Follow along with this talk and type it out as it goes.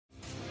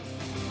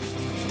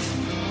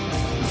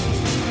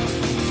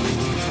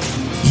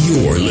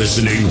You're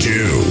listening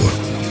to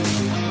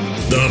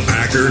the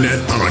Packernet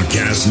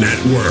Podcast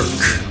Network.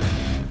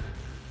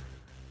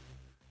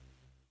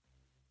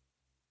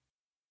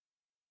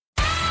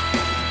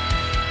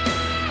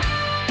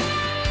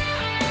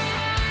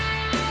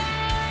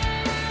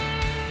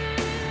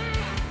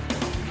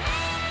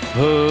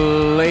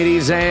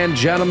 Ladies and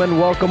gentlemen,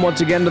 welcome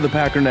once again to the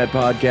Packernet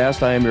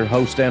Podcast. I am your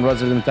host and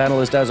resident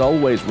analyst, as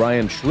always,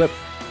 Ryan Schlip.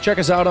 Check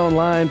us out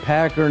online,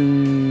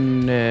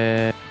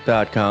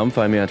 packernet.com.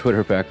 Find me on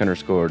Twitter,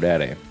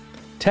 pack_daddy.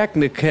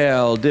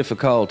 Technical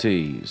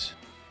difficulties.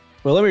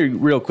 Well, let me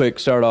real quick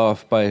start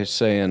off by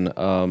saying,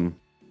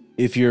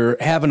 if you're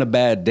having a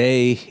bad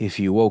day, if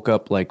you woke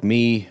up like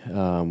me,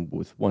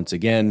 with, once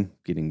again,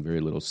 getting very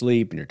little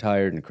sleep, and you're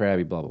tired and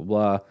crabby, blah,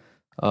 blah,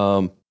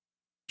 blah,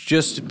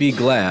 just be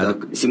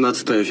glad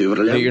 17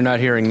 февраля, that you're not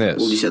hearing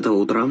this. 10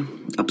 утра,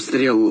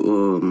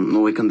 обстрел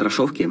Новой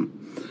Кондрашовки,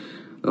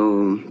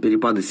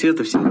 перепады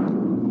света, все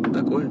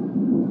такое.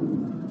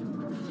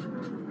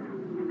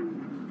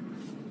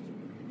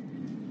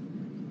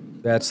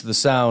 That's the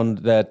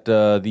sound that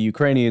the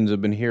Ukrainians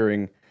have been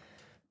hearing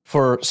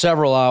for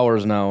several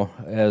hours now,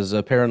 as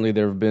apparently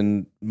there have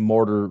been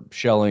mortar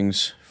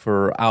shellings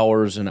for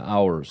hours and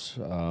hours.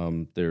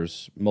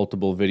 There's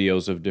multiple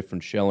videos of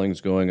different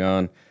shellings going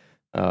on.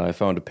 I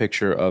found a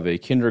picture of a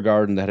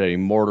kindergarten that had a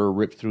mortar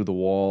ripped through the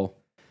wall.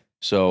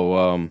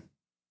 So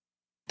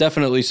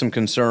definitely some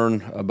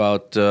concern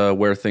about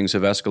where things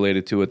have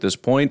escalated to at this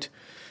point.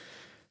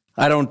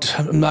 I'm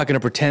not going to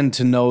pretend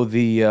to know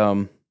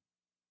the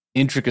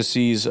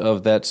intricacies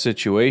of that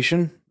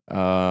situation.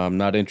 I'm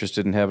not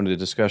interested in having a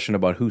discussion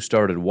about who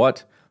started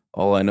what.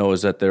 All I know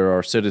is that there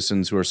are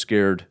citizens who are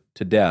scared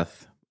to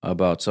death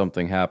about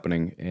something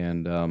happening,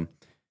 and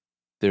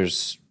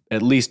there's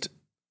at least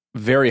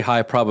very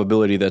high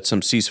probability that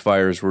some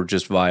ceasefires were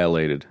just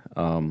violated.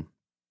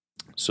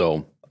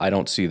 So I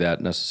don't see that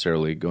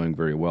necessarily going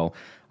very well.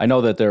 I know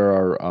that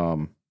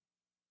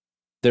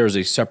there's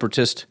a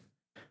separatist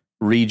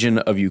region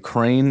of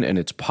Ukraine, and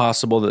it's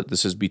possible that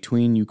this is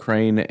between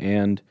Ukraine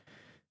and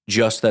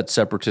just that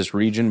separatist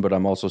region, but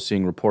I'm also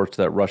seeing reports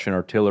that Russian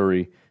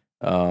artillery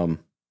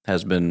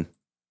has been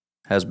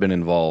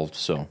involved.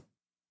 So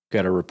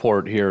got a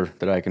report here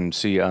that I can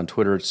see on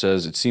Twitter. It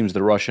says, it seems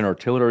the Russian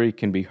artillery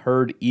can be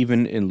heard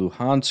even in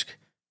Luhansk.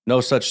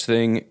 No such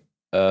thing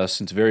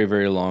since very,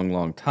 very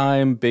long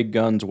time. Big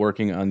guns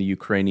working on the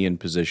Ukrainian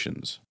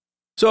positions.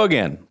 So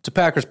again, it's a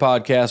Packers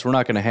podcast. We're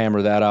not going to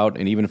hammer that out,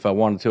 and even if I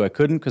wanted to, I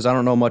couldn't because I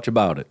don't know much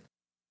about it.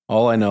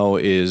 All I know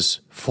is,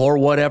 for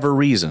whatever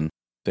reason,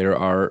 there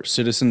are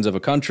citizens of a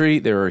country,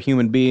 there are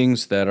human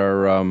beings that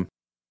are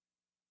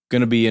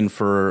going to be in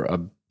for a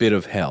bit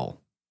of hell,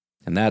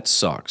 and that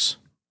sucks.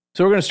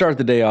 So we're going to start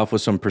the day off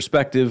with some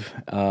perspective,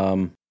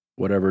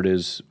 whatever it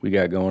is we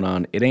got going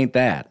on. It ain't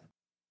that.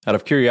 Out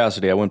of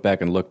curiosity, I went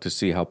back and looked to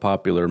see how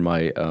popular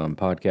my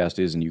podcast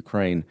is in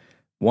Ukraine.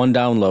 1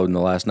 download in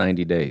the last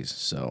 90 days.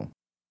 So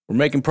we're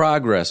making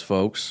progress,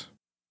 folks.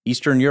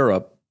 Eastern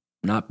Europe,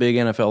 not big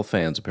NFL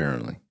fans,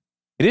 apparently.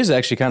 It is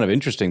actually kind of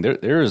interesting.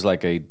 There is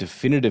like a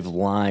definitive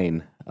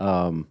line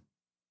when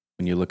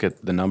you look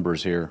at the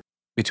numbers here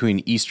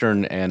between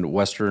Eastern and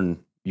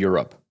Western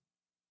Europe.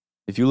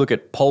 If you look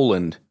at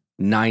Poland,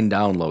 9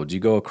 downloads.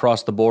 You go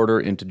across the border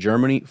into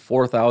Germany,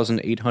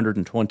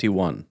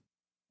 4,821.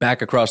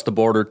 Back across the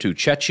border to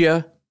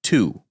Czechia,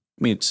 2. I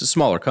mean, it's a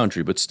smaller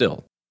country, but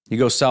still. You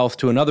go south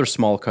to another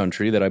small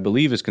country that I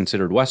believe is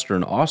considered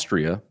Western,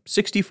 Austria,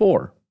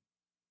 64.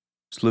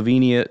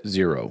 Slovenia,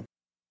 0.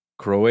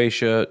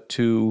 Croatia,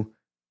 2.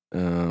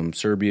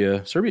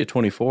 Serbia,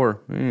 24.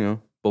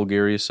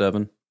 Bulgaria,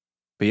 7.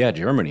 But yeah,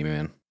 Germany,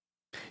 man.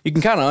 You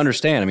can kind of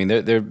understand. I mean,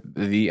 they're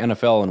the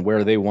NFL and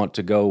where they want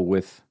to go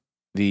with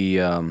the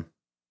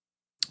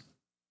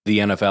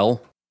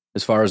NFL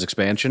as far as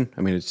expansion.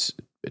 I mean, it's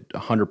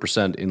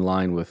 100% in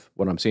line with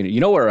what I'm seeing.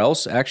 You know where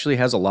else actually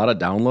has a lot of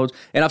downloads?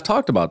 And I've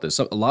talked about this.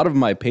 A lot of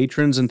my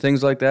patrons and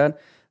things like that,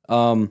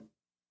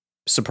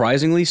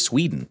 surprisingly,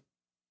 Sweden.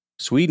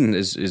 Sweden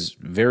is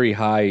very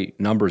high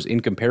numbers in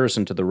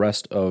comparison to the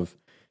rest of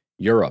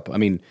Europe. I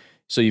mean,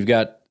 so you've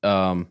got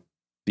the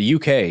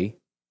UK,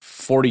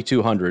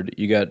 4,200.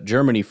 You got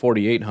Germany,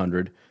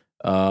 4,800.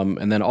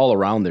 And then all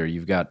around there,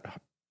 you've got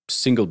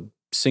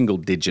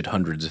single-digit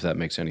hundreds, if that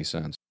makes any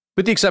sense.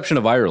 With the exception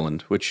of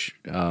Ireland, which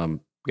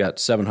got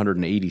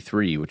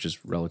 783, which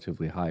is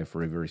relatively high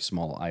for a very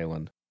small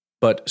island.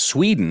 But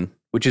Sweden,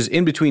 which is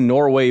in between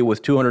Norway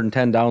with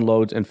 210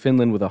 downloads and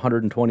Finland with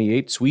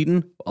 128,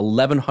 Sweden,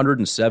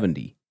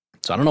 1,170.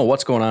 So I don't know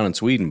what's going on in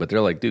Sweden, but they're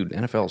like, dude,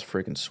 NFL is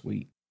freaking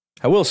sweet.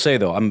 I will say,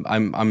 though,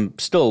 I'm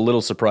still a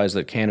little surprised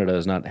that Canada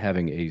is not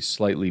having a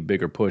slightly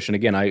bigger push. And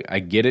again, I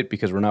get it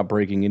because we're not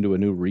breaking into a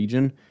new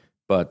region,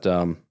 but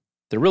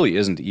there really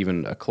isn't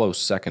even a close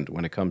second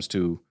when it comes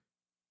to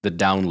the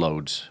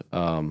downloads.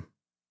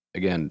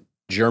 Again,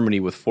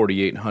 Germany with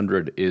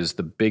 4,800 is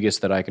the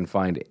biggest that I can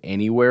find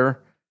anywhere,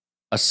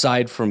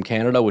 aside from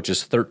Canada, which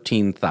is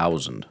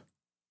 13,000.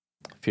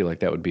 feel like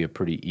that would be a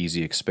pretty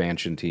easy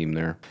expansion team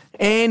there.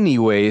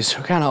 Anyways,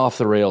 we're kind of off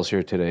the rails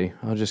here today.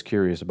 I was just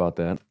curious about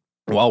that.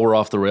 While we're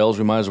off the rails,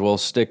 we might as well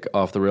stick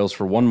off the rails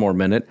for one more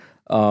minute.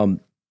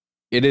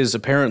 It is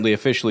apparently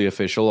officially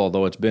official,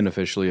 although it's been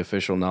officially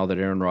official now that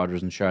Aaron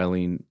Rodgers and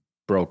Shailene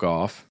broke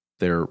off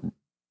their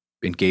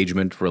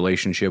engagement,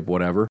 relationship,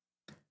 whatever.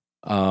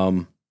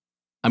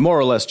 I more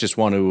or less just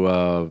want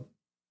to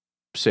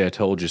say I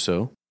told you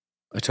so.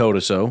 I told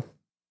her so.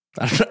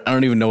 I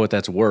don't even know what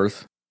that's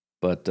worth.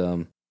 But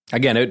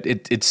again,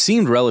 it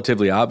seemed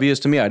relatively obvious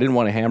to me. I didn't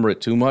want to hammer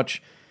it too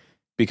much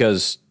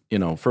because,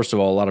 first of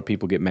all, a lot of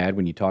people get mad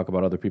when you talk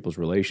about other people's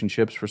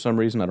relationships for some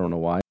reason. I don't know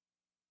why.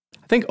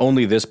 I think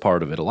only this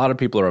part of it. A lot of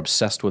people are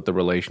obsessed with the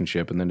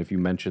relationship, and then if you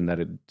mention that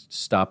it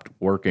stopped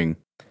working.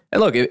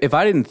 And look, if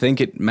I didn't think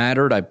it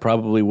mattered, I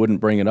probably wouldn't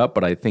bring it up,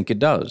 but I think it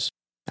does.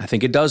 I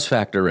think it does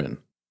factor in.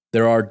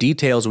 There are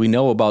details we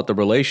know about the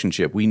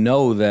relationship. We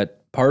know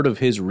that part of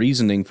his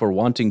reasoning for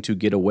wanting to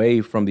get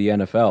away from the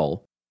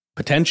NFL,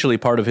 potentially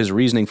part of his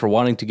reasoning for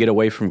wanting to get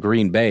away from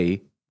Green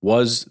Bay,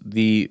 was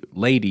the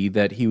lady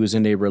that he was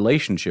in a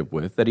relationship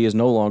with, that he is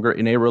no longer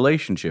in a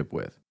relationship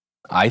with.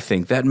 I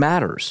think that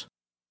matters.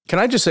 Can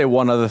I just say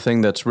one other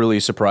thing that's really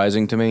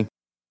surprising to me?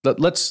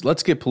 Let's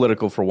get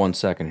political for 1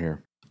 second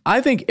here.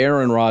 I think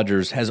Aaron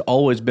Rodgers has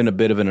always been a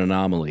bit of an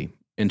anomaly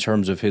in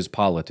terms of his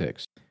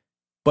politics.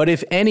 But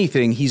if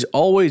anything, he's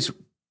always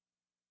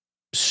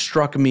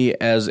struck me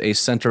as a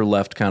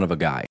center-left kind of a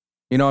guy.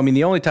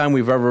 The only time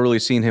we've ever really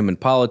seen him in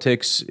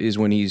politics is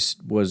when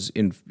was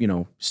in,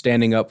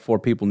 standing up for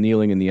people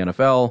kneeling in the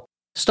NFL,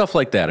 stuff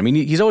like that.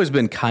 He's always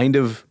been kind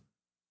of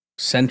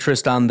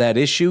centrist on that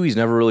issue. He's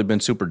never really been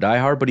super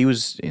diehard, but he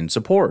was in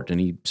support. And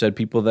he said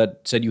people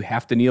that said you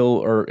have to kneel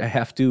or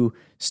have to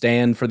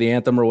stand for the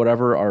anthem or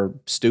whatever are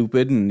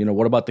stupid. And,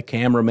 what about the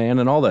cameraman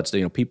and all that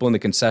stuff? People in the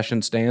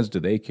concession stands, do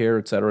they care,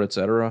 et cetera, et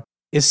cetera?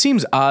 It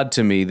seems odd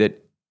to me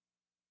that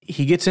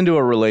he gets into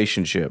a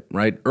relationship,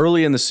 right?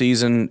 Early in the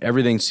season,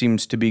 everything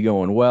seems to be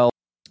going well.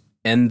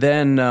 And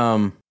then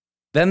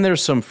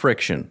there's some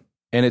friction.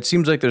 And it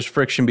seems like there's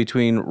friction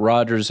between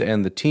Rodgers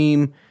and the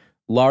team,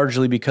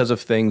 largely because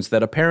of things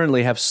that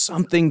apparently have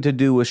something to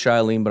do with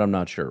Shailene, but I'm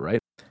not sure, right?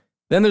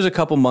 Then there's a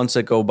couple months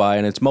that go by,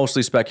 and it's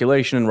mostly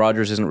speculation, and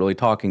Rodgers isn't really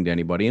talking to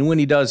anybody. And when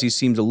he does, he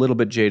seems a little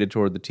bit jaded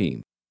toward the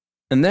team.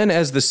 And then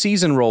as the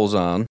season rolls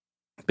on,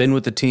 been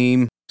with the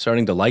team,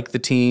 starting to like the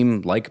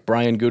team, like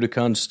Brian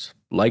Gutekunst,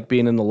 like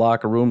being in the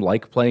locker room,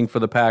 like playing for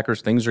the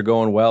Packers, things are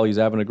going well, he's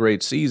having a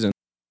great season.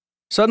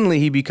 Suddenly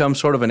he becomes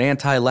sort of an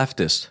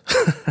anti-leftist,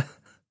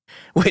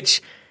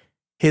 which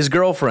his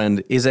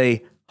girlfriend is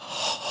a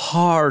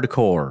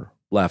hardcore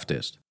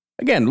leftist.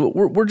 Again,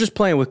 we're just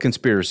playing with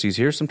conspiracies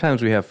here.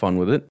 Sometimes we have fun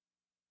with it.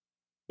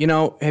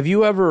 Have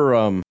you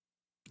ever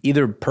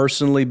either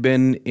personally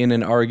been in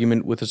an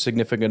argument with a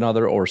significant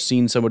other or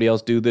seen somebody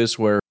else do this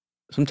where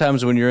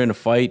sometimes when you're in a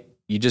fight,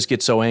 you just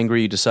get so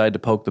angry you decide to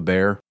poke the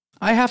bear?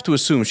 I have to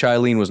assume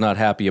Shailene was not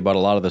happy about a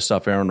lot of the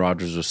stuff Aaron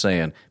Rodgers was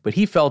saying, but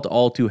he felt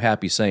all too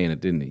happy saying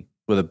it, didn't he?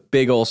 With a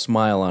big old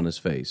smile on his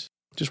face.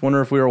 Just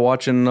wonder if we were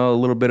watching a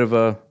little bit of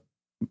a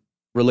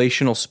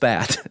relational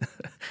spat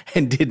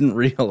and didn't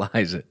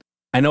realize it.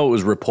 I know it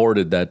was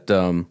reported that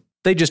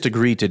they just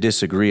agreed to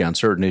disagree on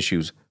certain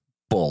issues.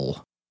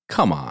 Bull.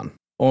 Come on.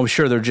 Oh, I'm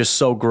sure they're just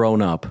so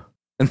grown up,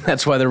 and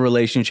that's why their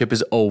relationship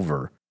is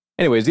over.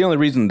 Anyways, the only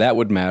reason that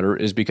would matter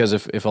is because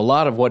if a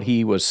lot of what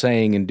he was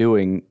saying and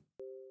doing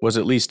was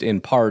at least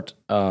in part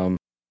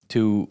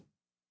to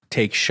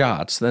take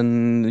shots,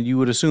 then you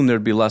would assume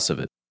there'd be less of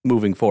it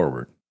moving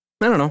forward.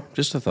 I don't know,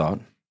 just a thought.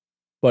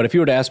 But if you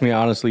were to ask me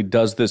honestly,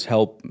 does this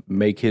help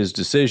make his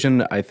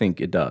decision? I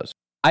think it does.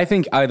 I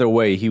think either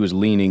way he was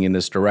leaning in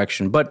this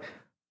direction. But,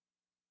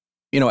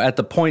 at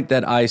the point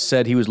that I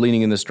said he was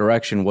leaning in this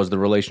direction, was the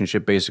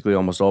relationship basically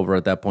almost over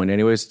at that point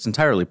anyways? It's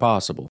entirely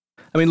possible.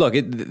 Look,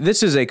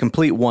 this is a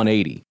complete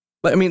 180.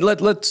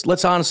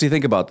 Let's honestly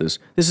think about this.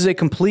 This is a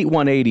complete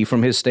 180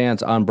 from his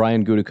stance on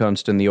Brian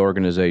Gutekunst and the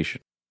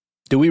organization.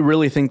 Do we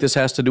really think this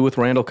has to do with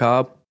Randall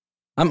Cobb?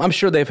 I'm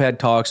sure they've had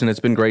talks, and it's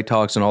been great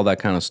talks and all that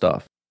kind of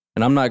stuff.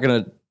 And I'm not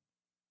going to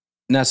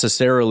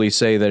necessarily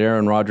say that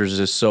Aaron Rodgers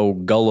is so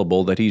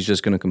gullible that he's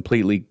just going to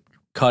completely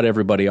cut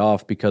everybody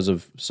off because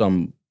of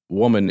some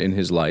woman in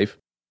his life.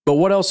 But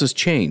what else has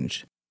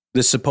changed?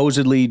 This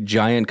supposedly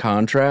giant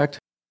contract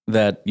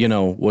that,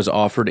 was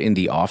offered in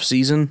the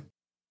offseason,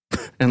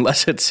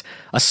 unless it's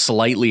a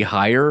slightly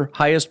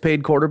highest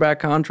paid quarterback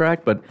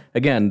contract. But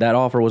again, that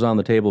offer was on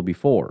the table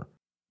before.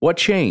 What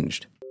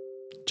changed?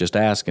 Just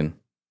asking.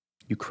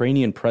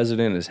 Ukrainian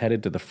president is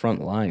headed to the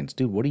front lines.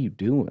 Dude, what are you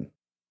doing?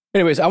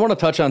 Anyways, I want to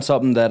touch on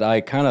something that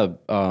I kind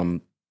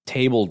of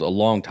tabled a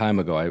long time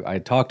ago. I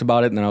talked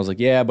about it, and then I was like,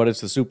 yeah, but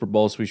it's the Super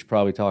Bowl, so we should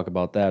probably talk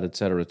about that, et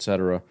cetera, et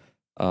cetera.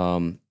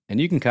 And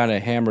you can kind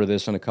of hammer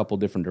this in a couple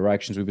different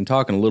directions. We've been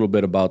talking a little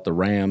bit about the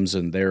Rams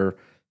and their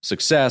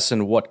success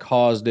and what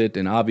caused it,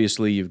 and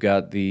obviously you've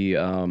got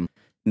the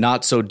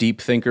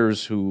not-so-deep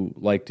thinkers who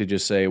like to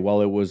just say,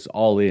 well, it was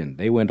all in.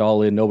 They went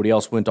all in. Nobody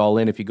else went all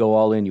in. If you go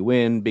all in, you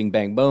win. Bing,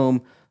 bang,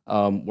 boom.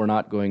 We're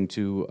not going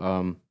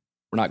to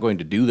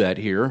do that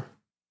here.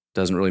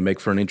 Doesn't really make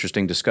for an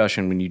interesting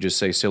discussion when you just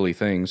say silly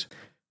things.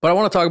 But I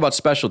want to talk about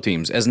special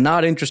teams. As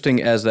not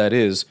interesting as that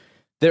is,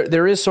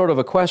 there is sort of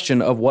a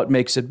question of what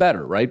makes it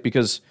better, right?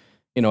 Because,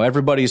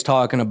 everybody's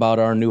talking about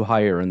our new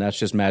hire, and that's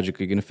just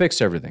magically going to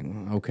fix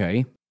everything.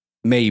 Okay,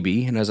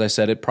 maybe. And as I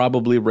said, it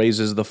probably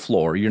raises the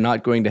floor. You're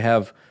not going to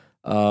have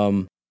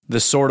the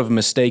sort of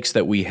mistakes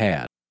that we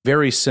had.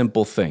 Very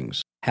simple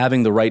things.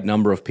 Having the right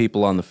number of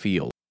people on the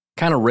field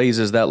kind of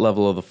raises that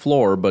level of the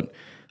floor, but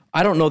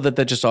I don't know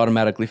that just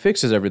automatically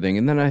fixes everything.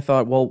 And then I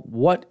thought, well,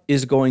 what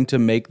is going to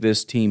make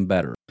this team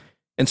better?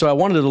 And so I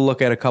wanted to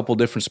look at a couple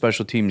different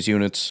special teams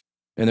units,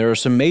 and there are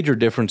some major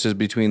differences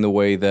between the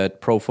way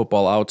that Pro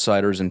Football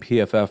Outsiders and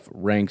PFF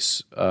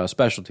ranks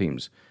special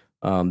teams.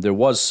 There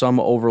was some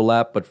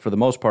overlap, but for the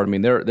most part,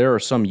 there are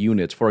some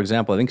units. For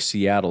example, I think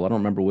Seattle, I don't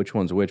remember which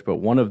one's which, but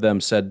one of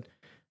them said,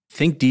 I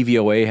think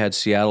DVOA had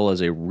Seattle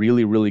as a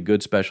really, really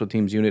good special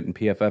teams unit, and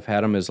PFF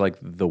had them as like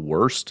the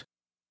worst.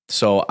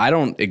 So I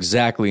don't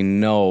exactly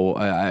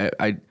know.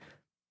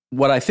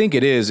 What I think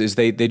it is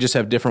they just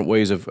have different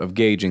ways of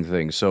gauging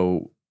things.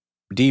 So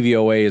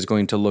DVOA is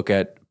going to look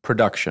at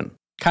production.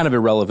 Kind of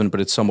irrelevant,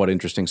 but it's somewhat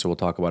interesting, so we'll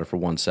talk about it for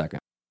 1 second.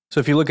 So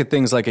if you look at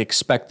things like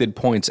expected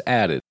points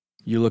added,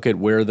 you look at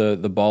where the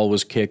ball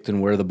was kicked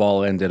and where the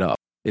ball ended up.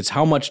 It's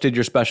how much did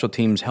your special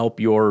teams help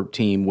your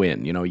team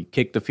win? You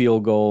kicked the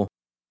field goal,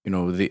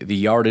 the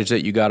yardage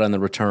that you got on the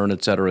return,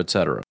 et cetera, et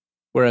cetera.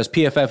 Whereas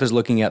PFF is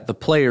looking at the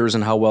players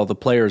and how well the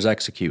players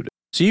executed.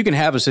 So you can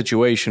have a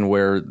situation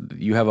where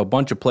you have a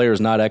bunch of players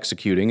not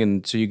executing,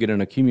 and so you get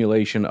an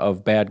accumulation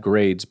of bad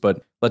grades.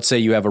 But let's say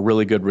you have a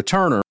really good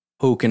returner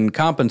who can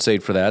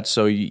compensate for that,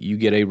 so you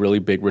get a really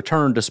big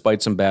return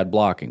despite some bad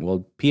blocking.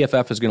 Well,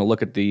 PFF is going to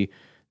look at the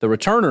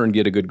returner and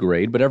get a good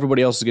grade, but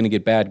everybody else is going to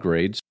get bad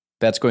grades.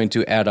 That's going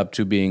to add up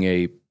to being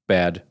a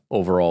bad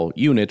overall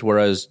unit,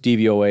 whereas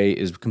DVOA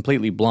is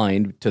completely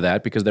blind to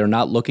that because they're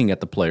not looking at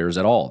the players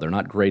at all. They're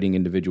not grading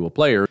individual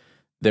players.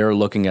 They're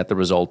looking at the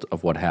result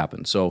of what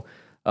happened. So,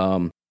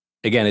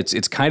 again,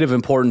 it's kind of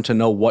important to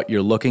know what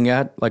you're looking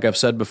at. Like I've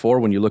said before,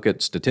 when you look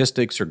at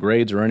statistics or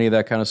grades or any of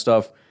that kind of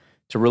stuff,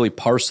 to really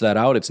parse that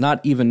out, it's not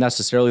even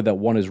necessarily that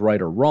one is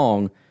right or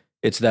wrong.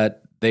 It's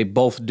that they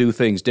both do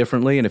things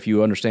differently, and if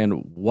you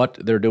understand what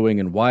they're doing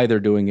and why they're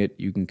doing it,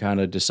 you can kind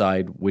of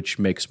decide which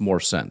makes more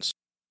sense.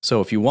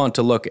 So if you want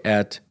to look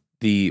at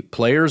the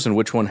players and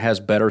which one has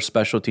better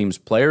special teams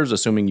players,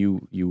 assuming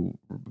you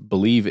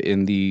believe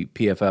in the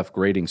PFF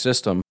grading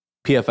system,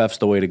 PFF's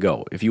the way to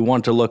go. If you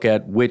want to look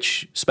at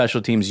which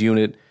special teams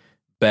unit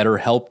better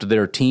helped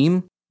their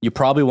team, you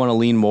probably want to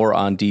lean more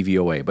on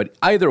DVOA. But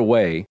either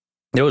way,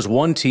 there was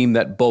one team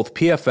that both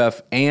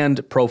PFF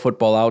and Pro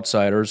Football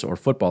Outsiders, or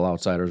Football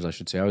Outsiders, I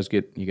should say.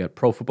 You got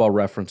Pro Football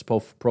Reference, Pro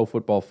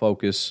Football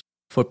Focus,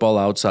 Football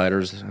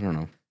Outsiders, I don't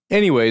know.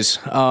 Anyways,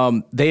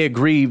 they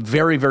agree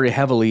very, very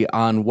heavily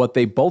on what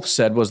they both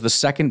said was the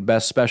second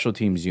best special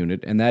teams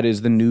unit, and that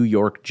is the New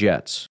York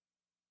Jets.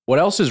 What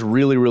else is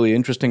really, really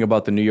interesting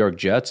about the New York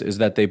Jets is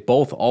that they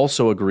both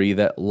also agree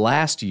that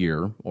last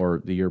year,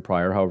 or the year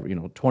prior,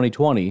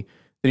 2020,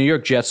 the New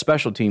York Jets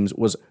special teams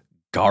was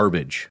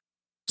garbage.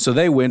 So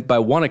they went, by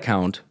one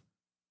account,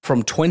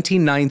 from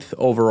 29th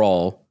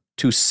overall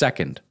to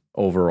 2nd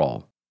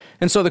overall.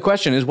 And so the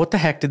question is, what the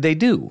heck did they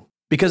do?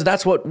 Because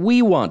that's what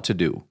we want to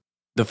do.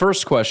 The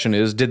first question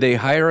is, did they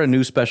hire a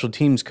new special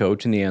teams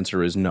coach? And the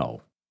answer is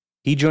no.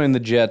 He joined the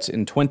Jets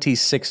in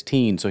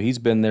 2016, so he's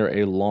been there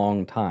a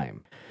long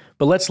time.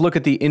 But let's look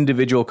at the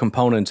individual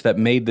components that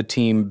made the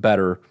team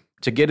better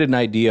to get an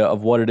idea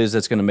of what it is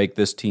that's going to make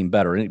this team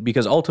better.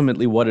 Because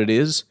ultimately what it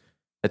is,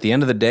 at the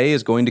end of the day,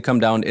 is going to come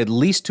down, at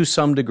least to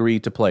some degree,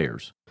 to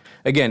players.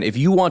 Again, if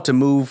you want to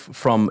move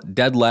from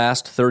dead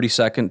last,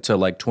 32nd, to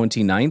like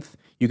 29th,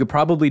 you could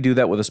probably do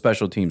that with a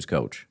special teams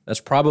coach.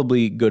 That's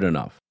probably good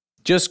enough.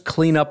 Just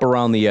clean up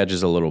around the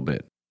edges a little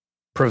bit.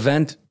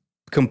 Prevent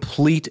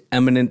complete,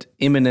 imminent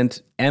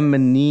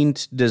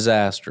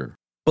disaster.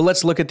 But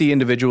let's look at the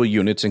individual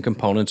units and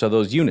components of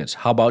those units.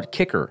 How about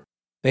kicker?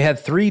 They had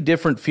 3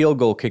 different field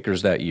goal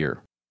kickers that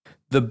year.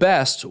 The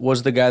best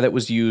was the guy that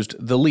was used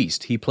the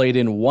least. He played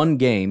in 1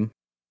 game,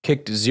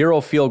 kicked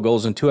 0 field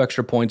goals and 2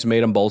 extra points,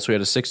 made them both, so he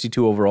had a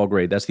 62 overall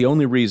grade. That's the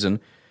only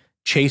reason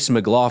Chase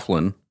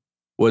McLaughlin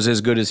was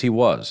as good as he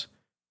was.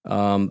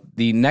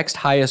 The next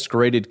highest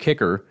graded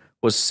kicker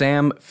was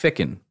Sam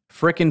Ficken.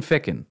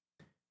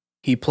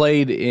 He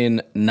played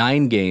in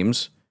 9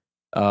 games.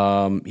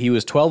 He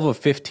was 12 of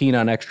 15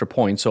 on extra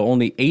points, so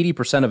only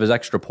 80% of his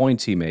extra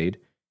points he made,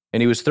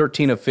 and he was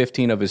 13 of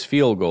 15 of his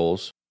field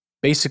goals,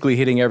 basically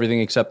hitting everything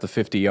except the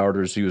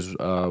 50-yarders. He was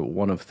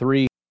 1 of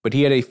 3, but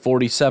he had a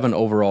 47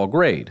 overall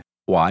grade.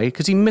 Why?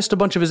 Because he missed a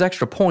bunch of his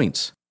extra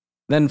points.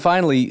 Then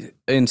finally,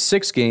 in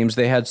 6 games,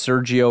 they had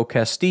Sergio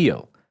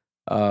Castillo.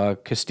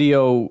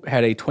 Castillo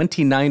had a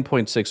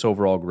 29.6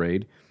 overall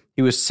grade.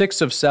 He was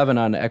 6 of 7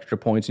 on extra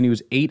points, and he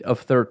was 8 of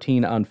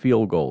 13 on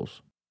field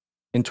goals.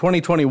 In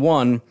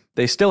 2021,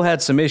 they still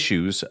had some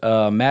issues.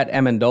 Matt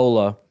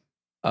Amendola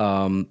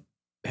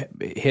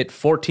hit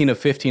 14 of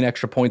 15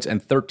 extra points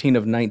and 13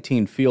 of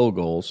 19 field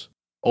goals.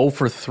 0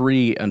 for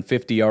 3 on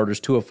 50-yarders,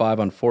 2 of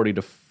 5 on 40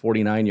 to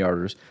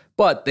 49-yarders.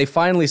 But they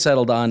finally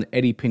settled on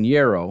Eddie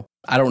Pinheiro.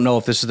 I don't know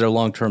if this is their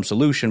long-term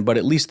solution, but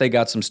at least they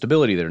got some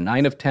stability there.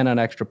 9 of 10 on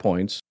extra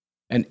points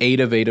and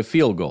 8 of 8 of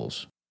field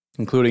goals,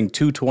 including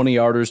 2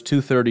 20-yarders,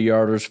 2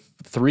 30-yarders,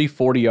 3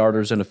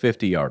 40-yarders, and a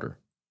 50-yarder.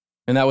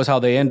 And that was how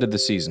they ended the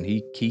season.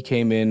 He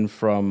came in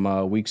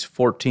from weeks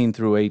 14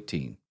 through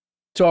 18.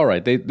 So, all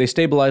right, they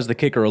stabilized the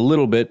kicker a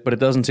little bit, but it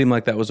doesn't seem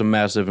like that was a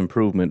massive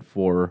improvement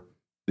for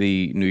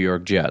the New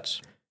York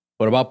Jets.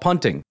 What about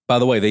punting? By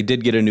the way, they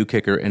did get a new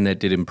kicker, and that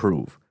did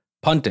improve.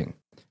 Punting.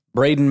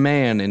 Braden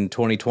Mann in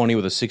 2020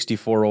 with a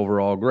 64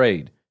 overall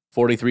grade,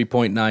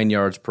 43.9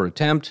 yards per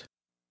attempt,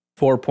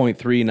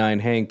 4.39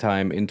 hang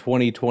time. In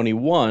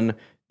 2021,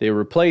 they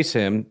replace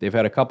him. They've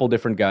had a couple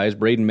different guys.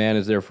 Braden Mann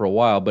is there for a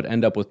while, but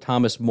end up with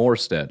Thomas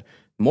Morstead.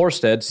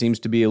 Morstead seems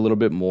to be a little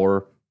bit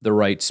more the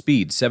right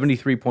speed.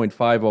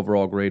 73.5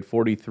 overall grade,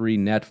 43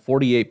 net,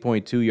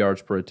 48.2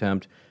 yards per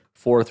attempt,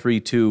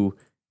 4.32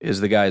 is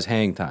the guy's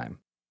hang time.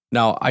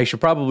 Now, I should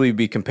probably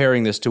be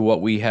comparing this to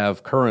what we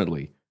have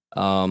currently.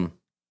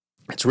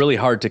 It's really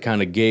hard to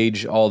kind of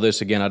gauge all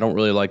this. Again, I don't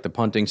really like the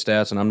punting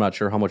stats, and I'm not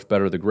sure how much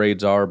better the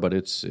grades are, but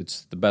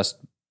it's the best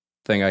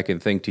thing I can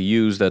think to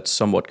use that's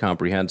somewhat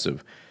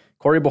comprehensive.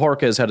 Corey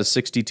Bojorquez had a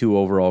 62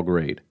 overall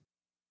grade.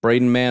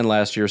 Braden Mann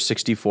last year,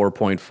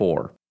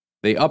 64.4.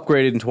 They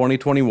upgraded in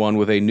 2021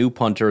 with a new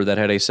punter that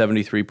had a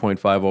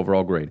 73.5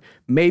 overall grade.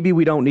 Maybe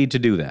we don't need to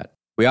do that.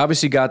 We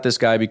obviously got this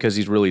guy because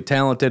he's really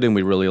talented and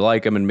we really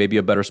like him, and maybe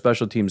a better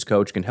special teams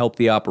coach can help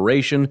the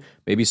operation.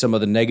 Maybe some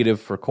of the negative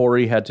for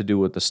Corey had to do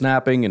with the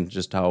snapping and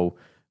just how,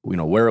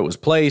 where it was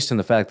placed and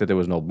the fact that there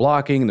was no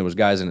blocking and there was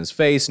guys in his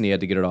face and he had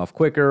to get it off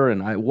quicker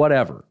and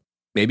whatever.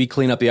 Maybe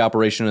clean up the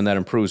operation and that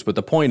improves. But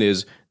the point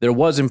is, there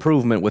was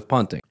improvement with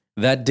punting.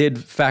 That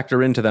did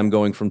factor into them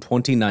going from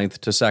 29th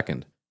to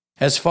 2nd.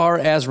 As far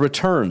as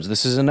returns,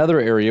 this is another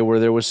area where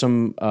there was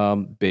some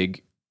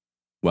big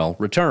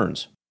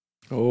returns.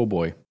 Oh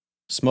boy.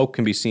 Smoke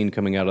can be seen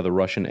coming out of the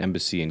Russian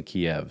embassy in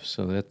Kiev,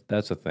 so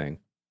that's a thing.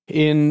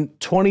 In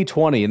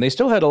 2020, and they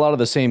still had a lot of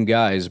the same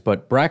guys,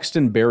 but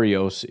Braxton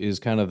Berrios is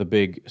kind of the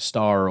big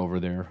star over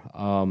there.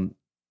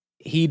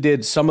 He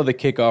did some of the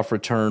kickoff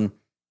return.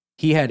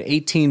 He had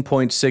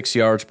 18.6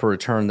 yards per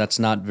return. That's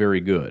not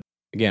very good.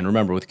 Again,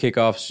 remember, with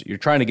kickoffs, you're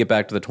trying to get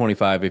back to the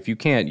 25. If you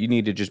can't, you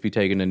need to just be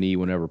taking a knee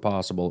whenever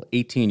possible.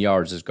 18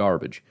 yards is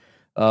garbage.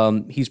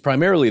 He's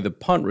primarily the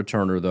punt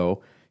returner,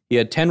 though. He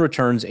had 10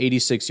 returns,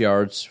 86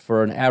 yards,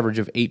 for an average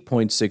of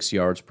 8.6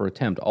 yards per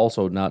attempt.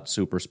 Also not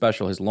super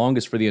special. His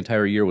longest for the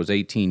entire year was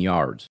 18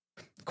 yards.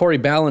 Corey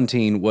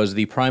Ballentine was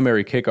the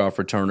primary kickoff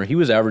returner. He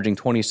was averaging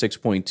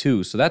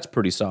 26.2, so that's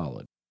pretty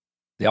solid.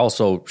 They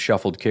also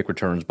shuffled kick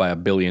returns by a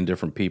billion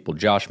different people.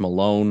 Josh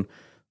Malone,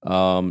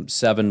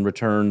 7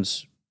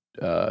 returns,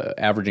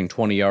 averaging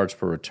 20 yards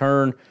per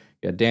return.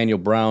 You had Daniel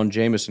Brown,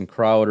 Jamison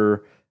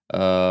Crowder,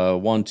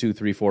 5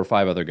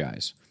 other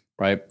guys.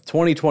 Right.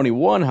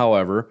 2021,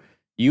 however,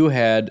 you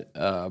had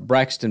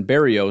Braxton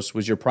Berrios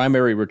was your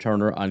primary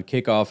returner on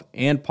kickoff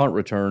and punt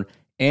return,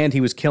 and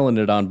he was killing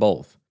it on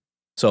both.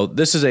 So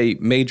this is a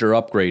major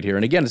upgrade here.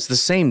 And again, it's the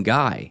same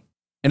guy.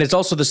 And it's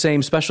also the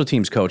same special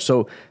teams coach.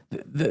 So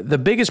the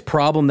biggest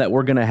problem that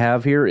we're going to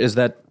have here is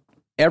that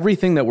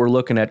everything that we're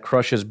looking at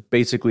crushes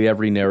basically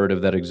every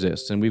narrative that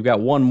exists. And we've got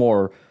one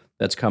more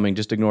that's coming.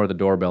 Just ignore the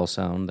doorbell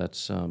sound.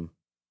 That's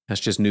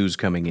just news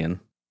coming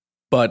in.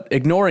 But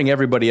ignoring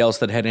everybody else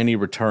that had any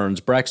returns,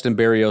 Braxton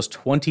Berrios,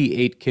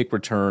 28 kick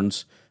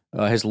returns.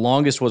 His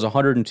longest was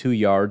 102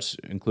 yards,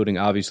 including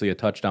obviously a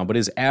touchdown, but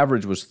his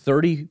average was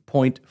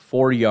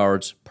 30.4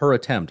 yards per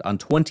attempt on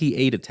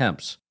 28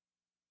 attempts.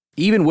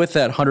 Even with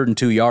that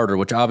 102-yarder,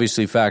 which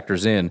obviously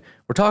factors in,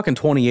 we're talking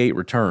 28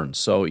 returns.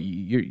 So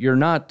you're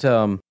not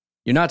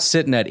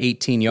sitting at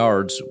 18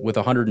 yards with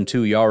a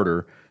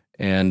 102-yarder.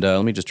 And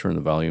let me just turn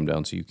the volume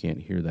down so you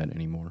can't hear that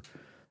anymore.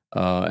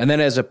 And then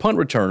as a punt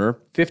returner,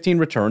 15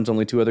 returns,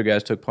 only 2 other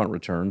guys took punt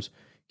returns.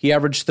 He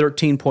averaged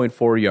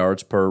 13.4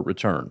 yards per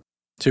return.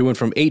 So he went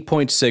from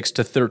 8.6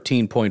 to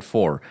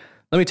 13.4.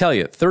 Let me tell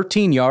you,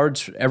 13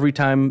 yards every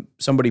time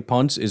somebody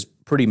punts is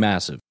pretty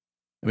massive.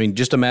 I mean,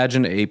 just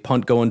imagine a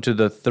punt going to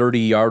the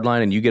 30-yard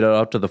line and you get it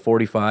up to the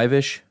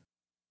 45-ish.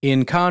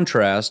 In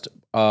contrast,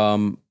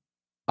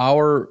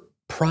 our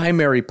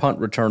primary punt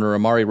returner,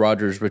 Amari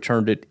Rogers,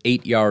 returned it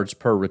 8 yards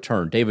per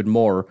return. David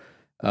Moore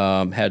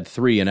had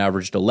 3 and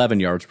averaged 11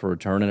 yards per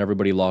return, and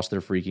everybody lost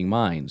their freaking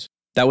minds.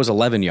 That was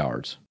 11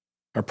 yards.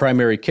 Our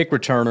primary kick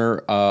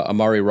returner,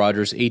 Amari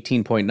Rogers,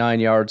 18.9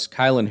 yards.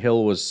 Kylan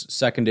Hill was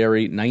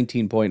secondary,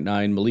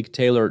 19.9. Malik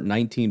Taylor,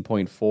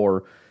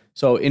 19.4.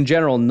 So in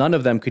general, none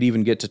of them could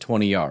even get to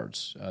 20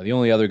 yards. The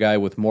only other guy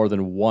with more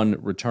than 1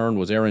 return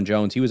was Aaron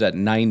Jones. He was at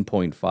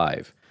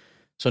 9.5.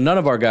 So none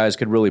of our guys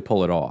could really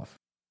pull it off.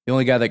 The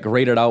only guy that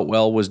graded out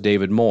well was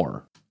David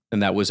Moore,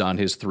 and that was on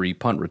his 3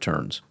 punt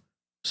returns.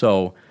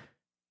 So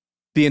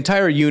the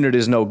entire unit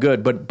is no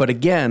good, but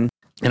again,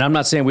 and I'm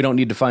not saying we don't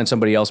need to find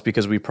somebody else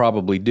because we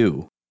probably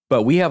do,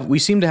 But we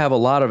seem to have a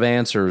lot of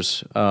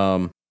answers,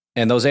 and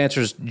those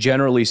answers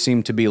generally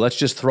seem to be, let's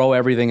just throw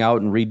everything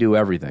out and redo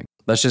everything.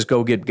 Let's just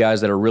go get guys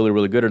that are really,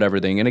 really good at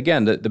everything. And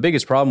again, the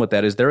biggest problem with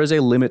that is there is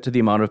a limit to the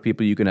amount of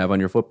people you can have on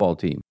your football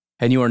team.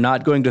 And you are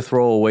not going to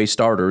throw away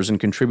starters and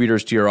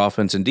contributors to your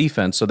offense and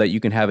defense so that you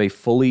can have a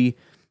fully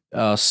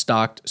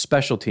stocked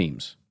special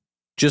teams.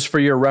 Just for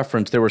your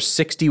reference, there were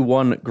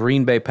 61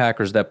 Green Bay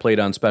Packers that played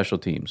on special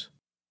teams.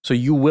 So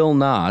you will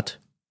not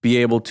be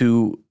able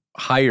to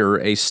hire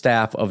a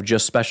staff of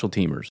just special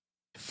teamers.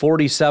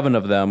 47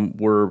 of them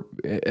were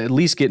at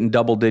least getting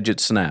double-digit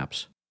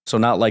snaps. So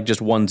not like just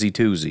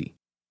onesie-twosie.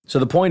 So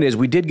the point is,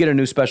 we did get a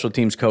new special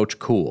teams coach,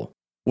 cool.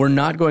 We're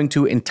not going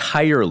to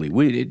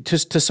entirely,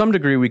 to some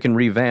degree we can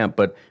revamp,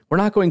 but we're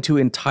not going to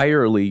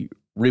entirely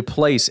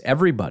replace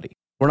everybody.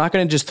 We're not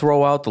going to just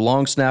throw out the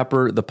long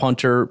snapper, the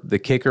punter, the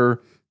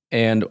kicker,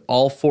 and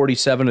all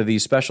 47 of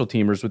these special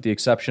teamers with the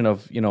exception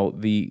of,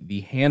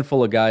 the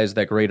handful of guys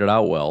that graded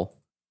out well.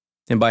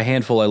 And by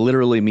handful, I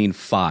literally mean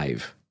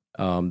 5.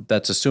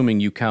 That's assuming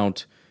you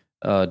count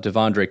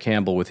Devondre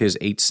Campbell with his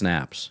 8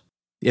 snaps.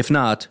 If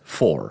not,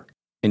 4.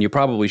 And you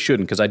probably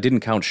shouldn't because I didn't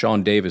count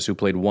Sean Davis, who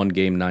played 1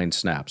 game, 9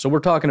 snaps. So we're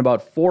talking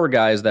about 4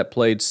 guys that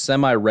played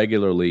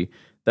semi-regularly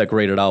that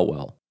graded out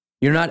well.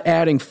 You're not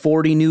adding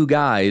 40 new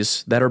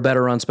guys that are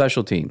better on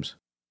special teams.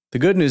 The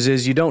good news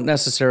is you don't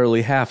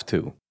necessarily have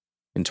to.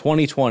 In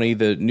 2020,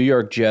 the New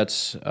York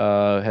Jets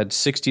had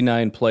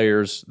 69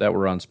 players that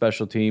were on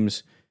special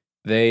teams.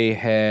 They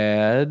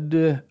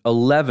had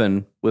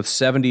 11 with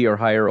 70 or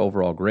higher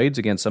overall grades.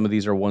 Again, some of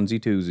these are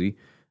onesie-twosie.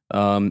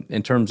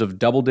 In terms of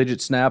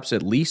double-digit snaps,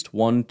 at least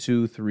 1,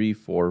 2, 3,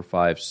 4,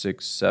 5,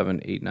 6,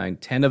 7, 8, 9,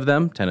 10 of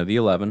them, 10 of the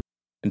 11.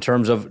 In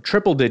terms of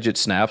triple-digit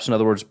snaps, in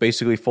other words,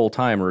 basically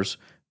full-timers,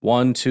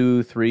 1,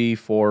 2, 3,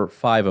 4,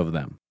 5 of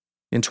them.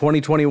 In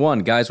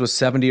 2021, guys with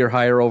 70 or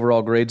higher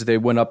overall grades, they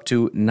went up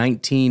to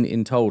 19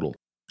 in total.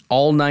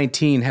 All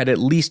 19 had at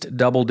least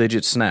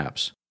double-digit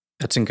snaps.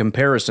 That's in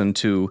comparison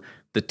to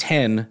the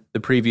 10 the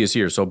previous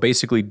year, so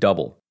basically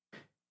double.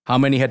 How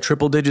many had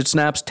triple-digit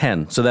snaps?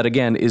 10. So that,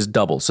 again, is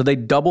double. So they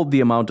doubled the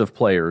amount of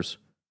players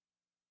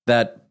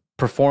that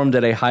performed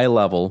at a high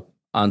level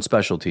on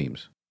special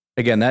teams.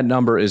 Again, that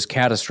number is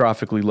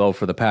catastrophically low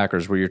for the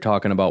Packers, where you're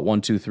talking about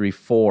 1, 2, 3,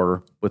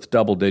 4 with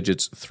double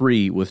digits,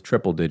 3 with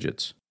triple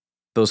digits.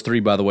 Those 3,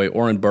 by the way,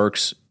 Oren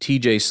Burks,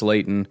 TJ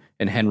Slayton,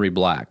 and Henry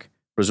Black.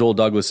 Rasul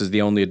Douglas is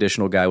the only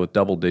additional guy with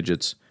double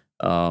digits.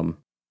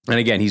 And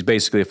again, he's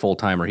basically a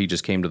full-timer. He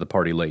just came to the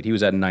party late. He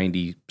was at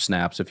 90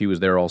 snaps. If he was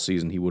there all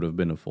season, he would have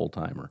been a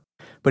full-timer.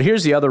 But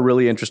here's the other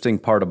really interesting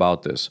part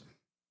about this.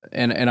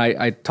 And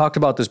I talked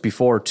about this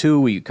before, too.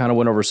 We kind of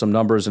went over some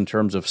numbers in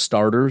terms of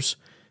starters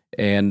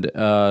and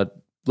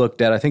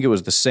looked at, I think it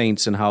was the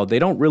Saints, and how they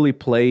don't really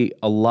play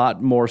a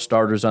lot more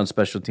starters on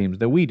special teams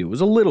than we do. It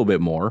was a little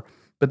bit more,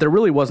 but there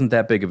really wasn't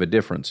that big of a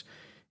difference.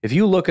 If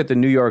you look at the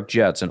New York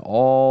Jets and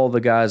all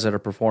the guys that are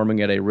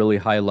performing at a really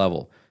high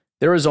level,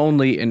 there is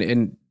only,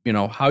 and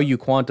how you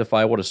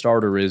quantify what a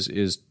starter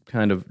is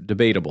kind of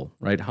debatable,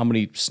 right? How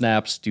many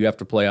snaps do you have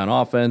to play on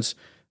offense?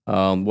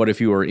 What if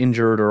you are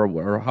injured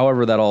or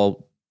however that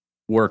all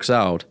works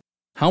out?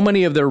 How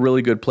many of their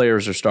really good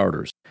players are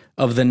starters?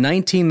 Of the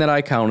 19 that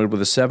I counted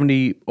with a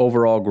 70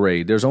 overall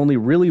grade, there's only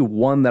really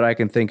one that I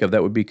can think of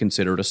that would be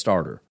considered a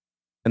starter,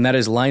 and that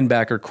is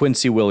linebacker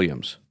Quincy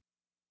Williams.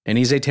 And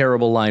he's a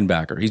terrible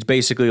linebacker. He's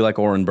basically like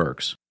Oren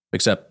Burks,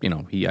 except,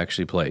 he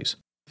actually plays.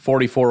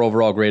 44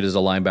 overall grade as a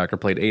linebacker,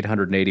 played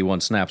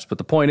 881 snaps. But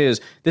the point is,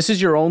 this is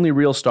your only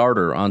real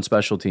starter on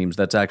special teams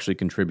that's actually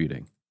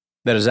contributing,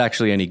 that is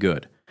actually any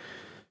good.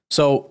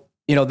 So,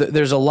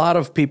 there's a lot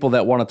of people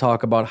that want to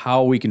talk about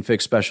how we can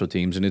fix special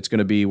teams, and it's going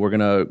to be, we're going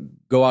to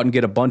go out and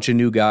get a bunch of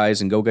new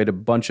guys and go get a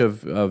bunch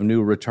of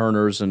new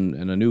returners and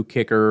a new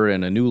kicker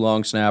and a new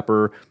long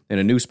snapper and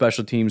a new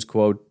special teams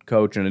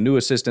coach and a new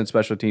assistant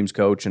special teams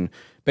coach, and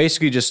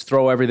basically just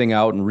throw everything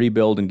out and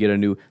rebuild and get a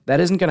new.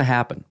 That isn't going to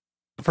happen.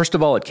 First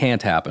of all, it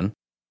can't happen.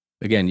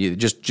 Again,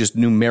 just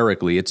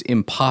numerically, it's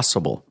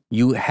impossible.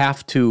 You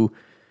have to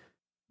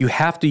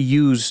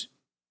use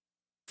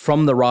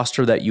from the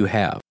roster that you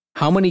have.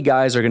 How many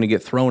guys are going to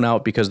get thrown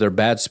out because they're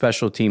bad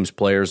special teams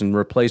players and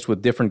replaced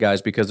with different guys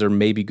because they're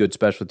maybe good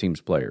special teams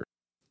players?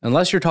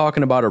 Unless you're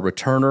talking about a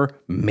returner,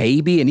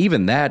 maybe, and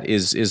even that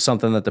is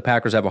something that the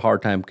Packers have a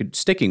hard time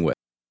sticking with.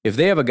 If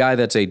they have a guy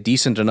that's a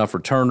decent enough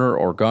returner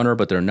or gunner,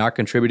 but they're not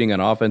contributing on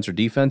offense or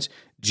defense,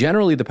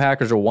 generally the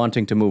Packers are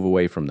wanting to move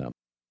away from them.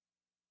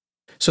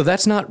 So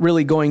that's not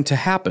really going to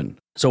happen.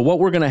 So what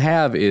we're going to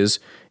have is,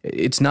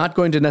 it's not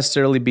going to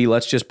necessarily be,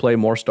 let's just play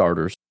more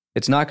starters.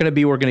 It's not going to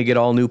be, we're going to get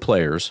all new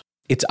players.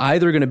 It's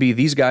either going to be,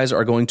 these guys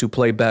are going to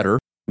play better.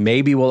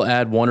 Maybe we'll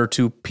add 1 or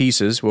 2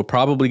 pieces. We'll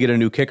probably get a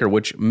new kicker,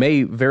 which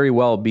may very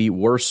well be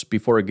worse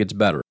before it gets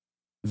better.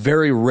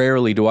 Very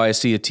rarely do I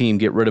see a team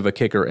get rid of a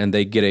kicker and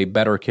they get a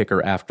better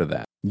kicker after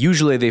that.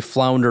 Usually they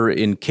flounder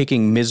in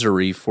kicking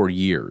misery for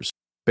years.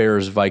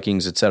 Bears,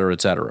 Vikings, et cetera,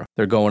 et cetera.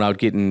 They're going out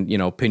getting,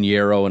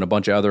 Pinheiro and a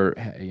bunch of other,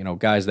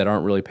 guys that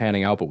aren't really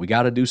panning out, but we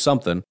got to do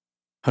something.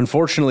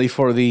 Unfortunately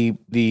for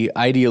the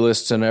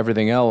idealists and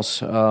everything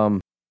else,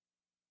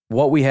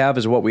 what we have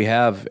is what we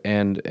have,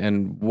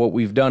 and what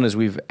we've done is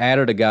we've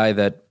added a guy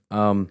that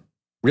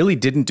really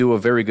didn't do a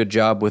very good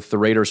job with the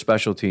Raiders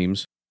special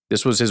teams.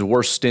 This was his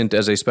worst stint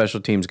as a special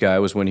teams guy,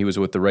 was when he was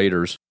with the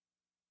Raiders.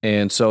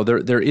 And so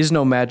there is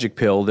no magic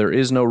pill. There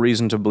is no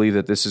reason to believe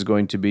that this is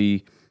going to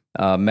be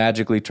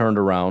magically turned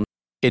around.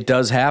 It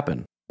does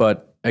happen.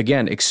 But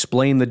again,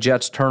 explain the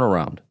Jets'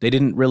 turnaround. They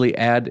didn't really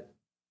add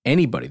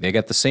anybody. They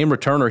got the same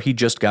returner. He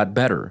just got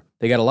better.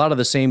 They got a lot of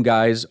the same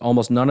guys.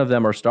 Almost none of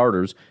them are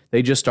starters.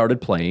 They just started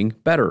playing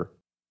better.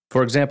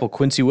 For example,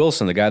 Quincy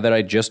Wilson, the guy that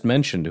I just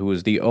mentioned, who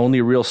was the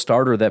only real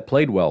starter that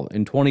played well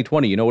in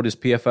 2020. You know what his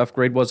PFF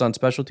grade was on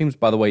special teams?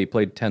 By the way, he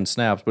played 10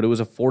 snaps, but it was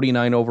a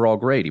 49 overall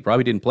grade. He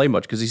probably didn't play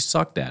much because he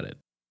sucked at it.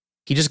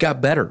 He just got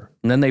better.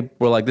 And then they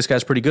were like, this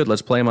guy's pretty good.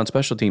 Let's play him on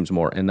special teams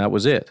more. And that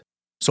was it.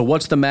 So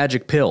what's the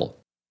magic pill?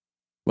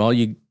 Well,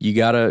 you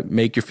got to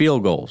make your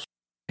field goals.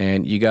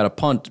 And you got to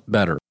punt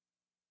better,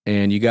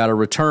 and you got to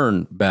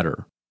return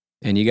better,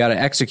 and you got to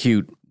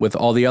execute with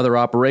all the other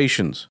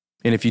operations.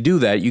 And if you do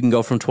that, you can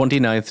go from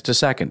 29th to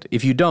 2nd.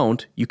 If you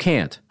don't, you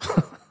can't.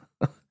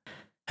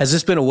 Has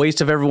this been a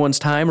waste of everyone's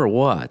time or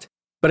what?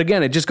 But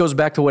again, it just goes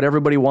back to what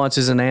everybody wants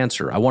is an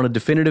answer. I want a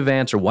definitive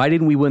answer. Why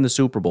didn't we win the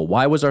Super Bowl?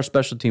 Why was our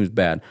special teams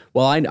bad?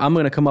 Well, I'm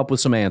going to come up with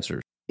some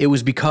answers. It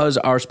was because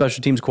our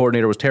special teams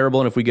coordinator was terrible,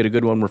 and if we get a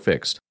good one, we're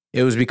fixed.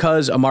 It was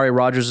because Amari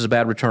Rodgers is a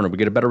bad returner. We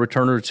get a better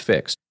returner, it's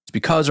fixed. It's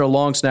because our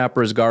long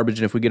snapper is garbage,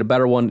 and if we get a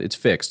better one, it's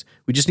fixed.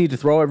 We just need to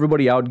throw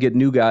everybody out and get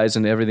new guys,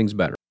 and everything's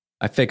better.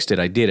 I fixed it.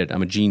 I did it.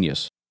 I'm a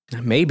genius.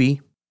 Maybe.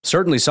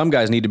 Certainly some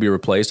guys need to be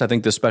replaced. I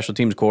think the special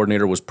teams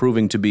coordinator was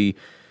proving to be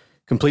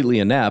completely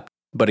inept.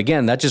 But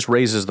again, that just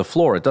raises the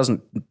floor. It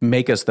doesn't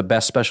make us the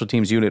best special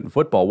teams unit in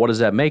football. What does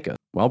that make us?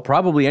 Well,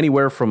 probably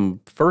anywhere from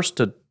 1st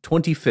to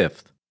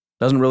 25th.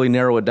 Doesn't really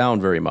narrow it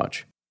down very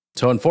much.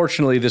 So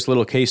unfortunately, this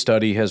little case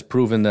study has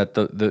proven that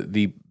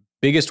the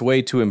biggest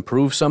way to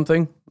improve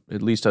something,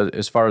 at least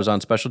as far as on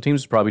special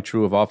teams, is probably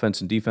true of offense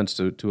and defense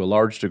to a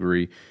large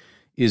degree,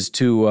 is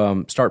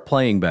to start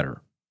playing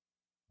better.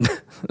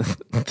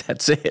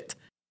 That's it.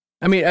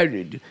 I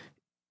mean,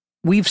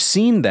 we've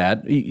seen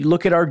that. You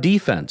look at our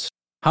defense.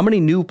 How many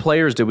new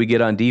players did we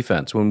get on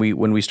defense when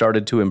we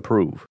started to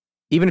improve?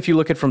 Even if you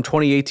look at from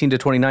 2018 to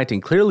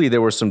 2019, clearly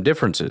there were some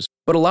differences.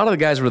 But a lot of the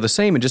guys were the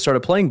same and just started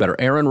playing better.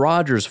 Aaron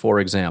Rodgers, for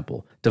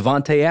example.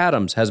 Devontae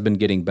Adams has been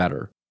getting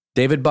better.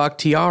 David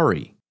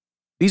Bakhtiari.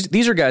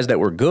 These are guys that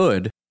were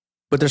good,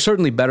 but they're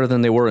certainly better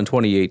than they were in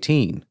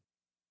 2018.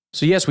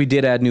 So yes, we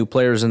did add new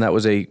players, and that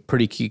was a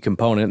pretty key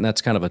component, and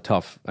that's kind of a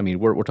tough, I mean,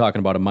 we're talking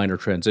about a minor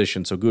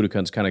transition, so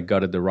Gutekunst kind of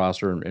gutted the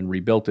roster and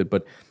rebuilt it.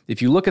 But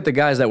if you look at the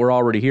guys that were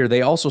already here,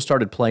 they also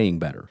started playing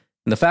better.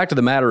 And the fact of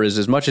the matter is,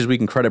 as much as we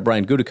can credit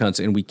Brian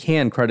Gutekunst, and we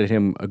can credit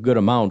him a good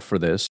amount for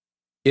this,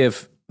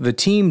 if the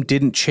team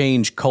didn't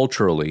change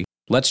culturally,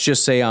 let's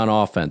just say on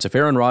offense, if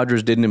Aaron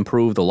Rodgers didn't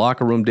improve, the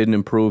locker room didn't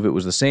improve, it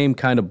was the same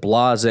kind of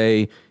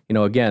blasé,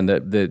 again,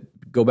 that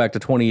go back to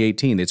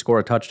 2018, they'd score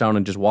a touchdown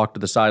and just walk to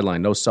the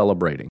sideline, no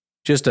celebrating.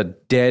 Just a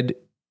dead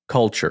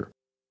culture.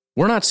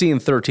 We're not seeing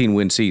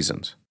 13-win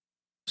seasons.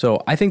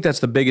 So I think that's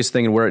the biggest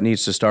thing and where it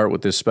needs to start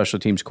with this special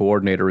teams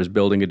coordinator is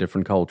building a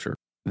different culture.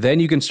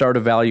 Then you can start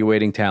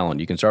evaluating talent.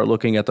 You can start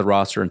looking at the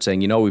roster and saying,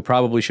 we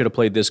probably should have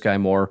played this guy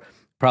more.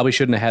 Probably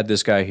shouldn't have had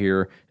this guy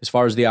here. As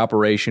far as the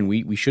operation,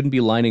 we shouldn't be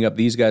lining up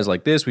these guys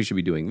like this. We should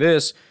be doing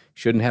this.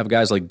 Shouldn't have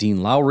guys like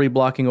Dean Lowry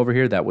blocking over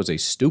here. That was a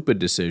stupid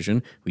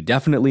decision. We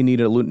definitely need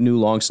a new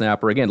long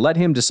snapper. Again, let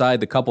him decide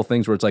the couple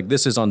things where it's like,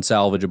 this is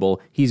unsalvageable.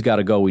 He's got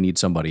to go. We need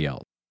somebody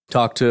else.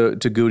 Talk to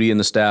Goody and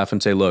the staff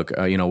and say, look,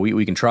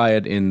 we can try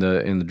it in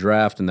the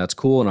draft, and that's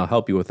cool, and I'll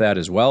help you with that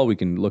as well. We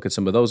can look at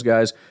some of those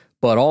guys.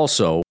 But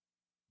also,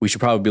 we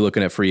should probably be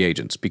looking at free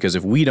agents, because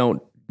if we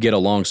don't get a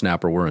long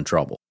snapper, we're in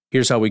trouble.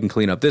 Here's how we can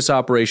clean up this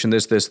operation,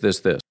 this.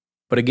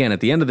 But again, at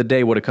the end of the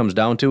day, what it comes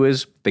down to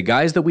is the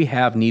guys that we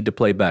have need to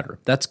play better.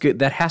 That's good.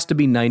 That has to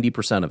be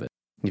 90% of it.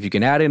 If you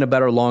can add in a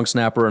better long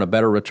snapper and a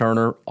better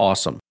returner,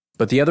 awesome.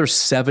 But the other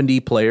 70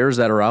 players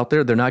that are out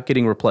there, they're not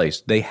getting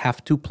replaced. They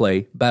have to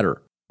play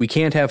better. We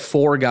can't have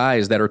 4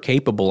 guys that are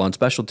capable on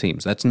special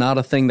teams. That's not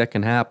a thing that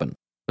can happen.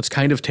 It's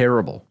kind of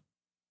terrible.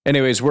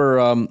 Anyways,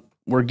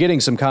 we're getting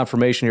some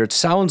confirmation here. It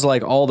sounds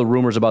like all the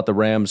rumors about the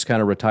Rams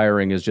kind of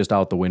retiring is just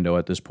out the window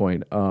at this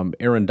point.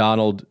 Aaron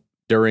Donald,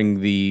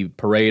 during the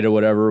parade or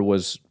whatever,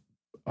 was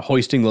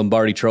hoisting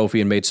Lombardi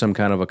Trophy and made some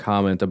kind of a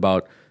comment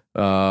about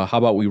how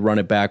about we run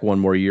it back one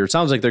more year. It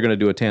sounds like they're going to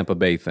do a Tampa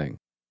Bay thing.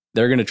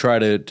 They're going to try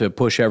to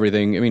push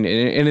everything. I mean,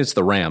 and it's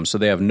the Rams, so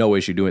they have no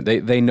issue doing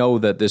it. They know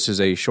that this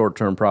is a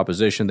short-term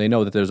proposition. They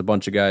know that there's a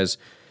bunch of guys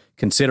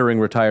considering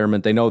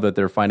retirement. They know that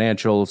their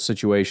financial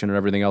situation and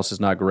everything else is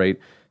not great.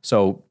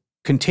 So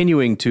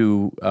continuing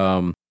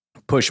to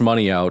push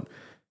money out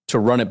to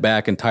run it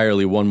back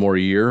entirely one more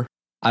year,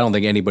 I don't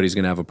think anybody's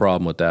going to have a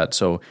problem with that.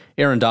 So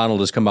Aaron Donald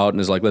has come out and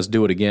is like, let's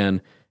do it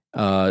again.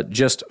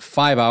 Just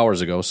 5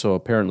 hours ago, so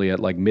apparently at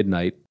like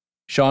midnight,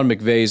 Sean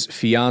McVay's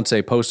fiance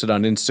posted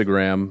on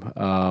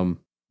Instagram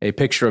a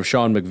picture of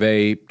Sean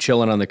McVay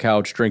chilling on the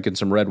couch drinking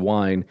some red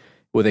wine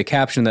with a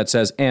caption that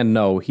says, "And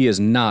no, he is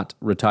not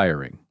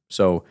retiring."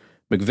 So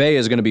McVay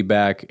is going to be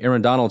back.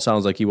 Aaron Donald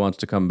sounds like he wants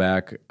to come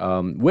back.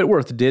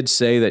 Whitworth did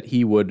say that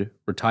he would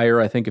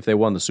retire, I think, if they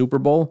won the Super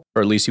Bowl,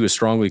 or at least he was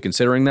strongly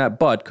considering that.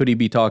 But could he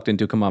be talked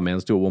into, come on, man,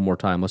 let's do it one more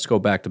time. Let's go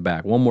back to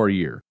back, one more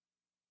year.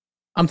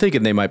 I'm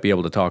thinking they might be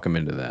able to talk him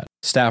into that.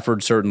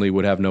 Stafford certainly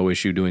would have no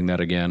issue doing that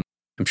again.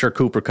 I'm sure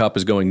Cooper Kupp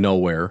is going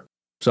nowhere.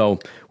 So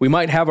we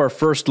might have our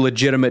first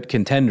legitimate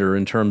contender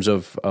in terms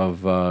of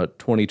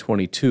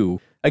 2022.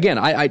 Again,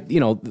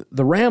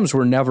 the Rams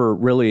were never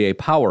really a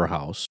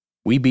powerhouse.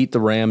 We beat the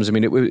Rams. I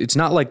mean, it's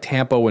not like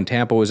Tampa when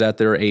Tampa was at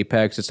their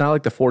apex. It's not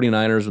like the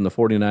 49ers when the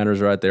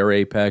 49ers are at their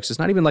apex. It's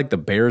not even like the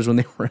Bears when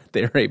they were at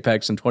their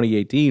apex in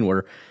 2018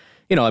 where,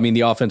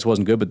 the offense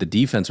wasn't good, but the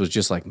defense was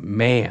just like,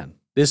 man,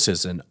 this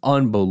is an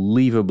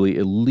unbelievably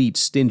elite,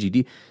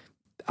 stingy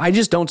I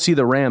just don't see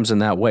the Rams in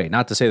that way.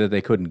 Not to say that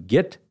they couldn't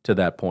get to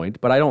that point,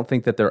 but I don't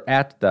think that they're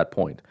at that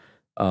point.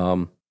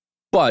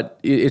 But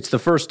it's the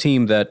first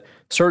team that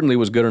certainly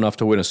was good enough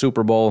to win a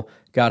Super Bowl,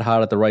 got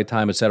hot at the right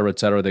time, et cetera, et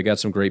cetera. They got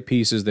some great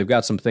pieces. They've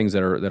got some things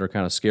that are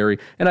kind of scary.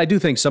 And I do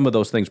think some of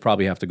those things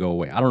probably have to go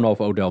away. I don't know if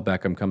Odell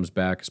Beckham comes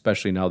back,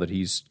 especially now that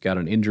he's got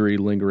an injury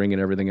lingering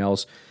and everything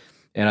else.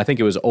 And I think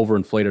it was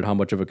overinflated how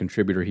much of a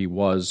contributor he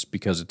was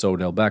because it's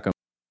Odell Beckham.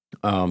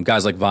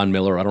 Guys like Von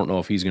Miller, I don't know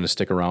if he's going to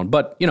stick around.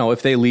 But,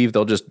 if they leave,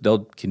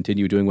 they'll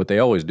continue doing what they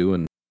always do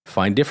and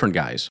find different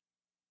guys.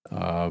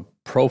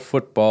 Pro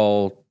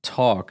Football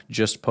Talk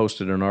just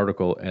posted an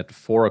article at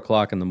 4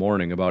 o'clock in the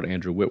morning about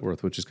Andrew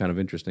Whitworth, which is kind of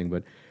interesting.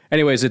 But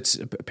anyways, it's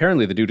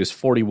apparently the dude is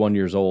 41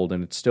 years old,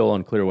 and it's still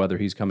unclear whether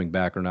he's coming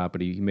back or not.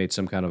 But he made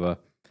some kind of a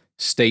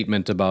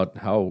statement about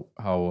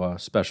how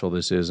special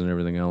this is and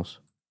everything else.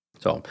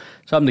 So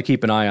something to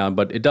keep an eye on.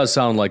 But it does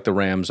sound like the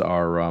Rams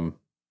are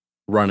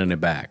running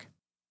it back.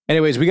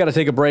 Anyways, we got to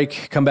take a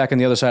break, come back on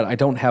the other side. I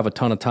don't have a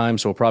ton of time,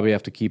 so we'll probably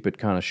have to keep it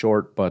kind of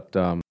short, but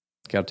got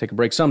to take a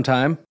break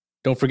sometime.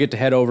 Don't forget to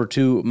head over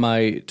to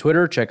my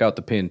Twitter, check out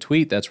the pinned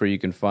tweet. That's where you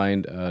can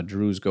find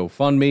Drew's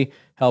GoFundMe.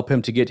 Help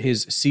him to get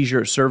his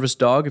seizure service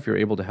dog. If you're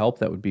able to help,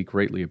 that would be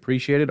greatly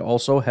appreciated.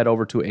 Also, head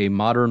over to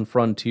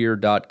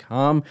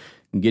amodernfrontier.com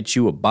and get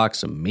you a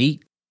box of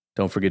meat.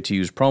 Don't forget to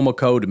use promo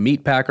code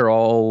MEATPACKER,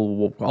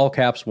 all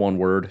caps, one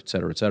word, et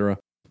cetera, et cetera.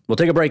 We'll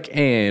take a break,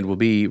 and we'll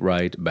be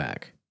right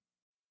back.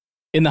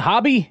 In the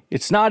hobby,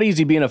 it's not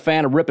easy being a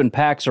fan of ripping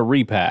packs or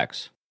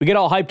repacks. We get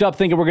all hyped up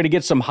thinking we're going to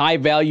get some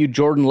high-value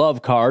Jordan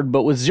Love card,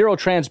 but with zero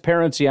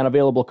transparency on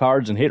available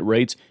cards and hit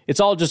rates,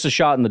 it's all just a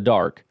shot in the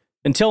dark.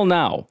 Until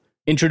now,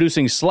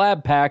 introducing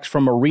slab packs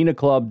from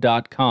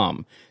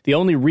arenaclub.com, the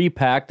only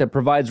repack that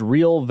provides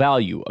real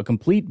value, a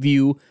complete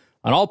view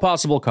on all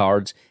possible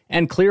cards,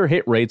 and clear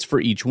hit rates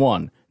for each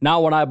one. Now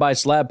when I buy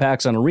slab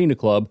packs on Arena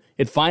Club,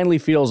 it finally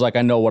feels like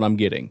I know what I'm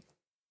getting.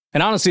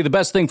 And honestly, the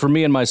best thing for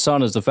me and my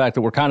son is the fact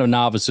that we're kind of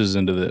novices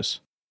into this.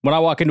 When I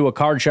walk into a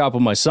card shop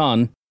with my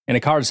son, and a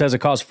card says it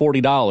costs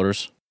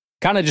 $40,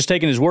 kind of just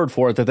taking his word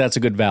for it that that's a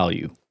good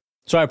value.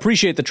 So I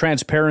appreciate the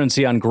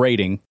transparency on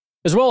grading,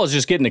 as well as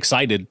just getting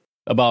excited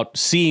about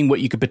seeing what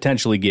you could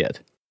potentially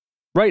get.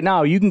 Right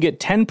now, you can get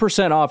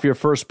 10% off your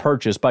first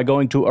purchase by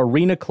going to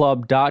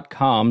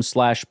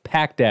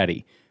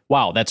arenaclub.com/packdaddy.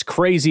 Wow, that's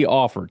crazy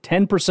offer.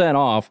 10%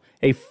 off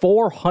a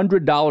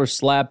 $400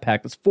 slab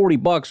pack. That's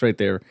 $40 right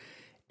there.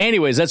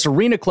 Anyways, that's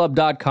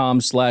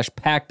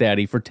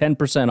arenaclub.com/packdaddy for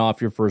 10%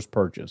 off your first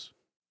purchase.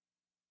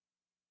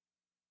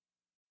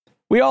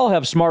 We all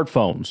have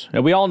smartphones,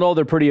 and we all know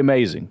they're pretty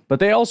amazing, but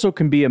they also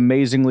can be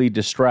amazingly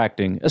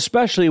distracting,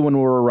 especially when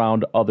we're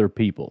around other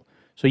people.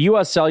 So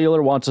US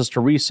Cellular wants us to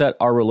reset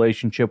our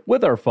relationship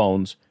with our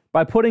phones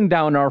by putting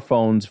down our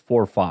phones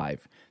for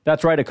 $5.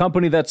 That's right, a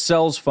company that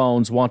sells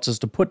phones wants us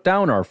to put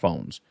down our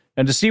phones.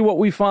 And to see what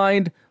we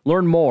find,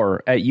 learn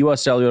more at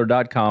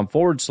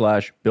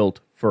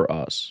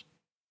uscellular.com/built-for-us.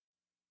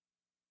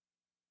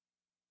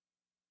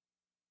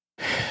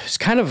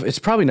 It's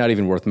probably not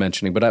even worth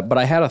mentioning, but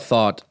I had a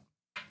thought.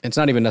 It's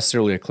not even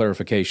necessarily a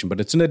clarification, but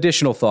it's an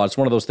additional thought. It's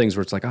one of those things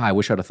where it's like, I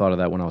wish I'd have thought of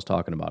that when I was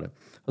talking about it.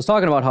 I was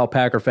talking about how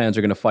Packer fans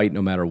are going to fight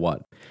no matter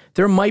what.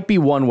 There might be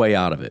one way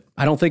out of it.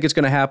 I don't think it's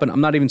going to happen.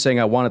 I'm not even saying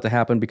I want it to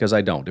happen because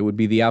I don't. It would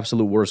be the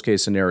absolute worst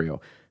case scenario.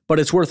 But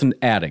it's worth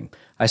adding.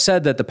 I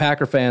said that the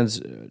Packer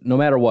fans, no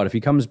matter what, if he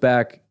comes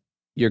back,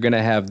 you're going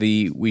to have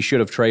the we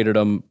should have traded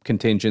him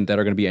contingent that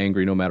are going to be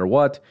angry no matter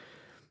what.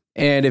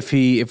 And if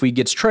he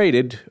gets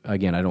traded,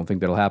 again, I don't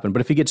think that'll happen,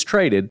 but if he gets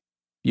traded,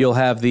 you'll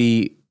have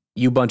the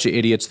you bunch of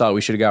idiots thought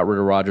we should have got rid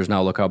of Rodgers,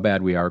 now look how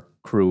bad we are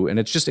crew. And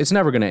it's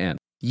never going to end.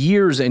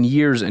 Years and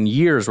years and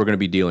years we're going to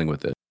be dealing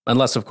with it.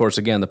 Unless, of course,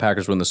 again, the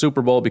Packers win the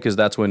Super Bowl, because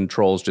that's when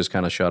trolls just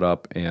kind of shut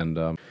up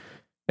and,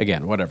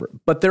 again, whatever.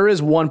 But there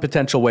is one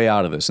potential way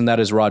out of this, and that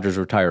is Rodgers'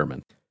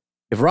 retirement.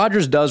 If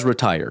Rodgers does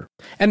retire,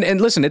 and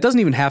listen, it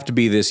doesn't even have to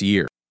be this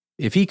year.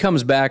 If he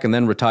comes back and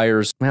then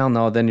retires, well,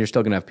 no, then you're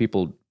still going to have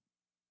people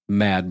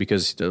mad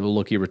because,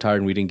 look, he retired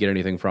and we didn't get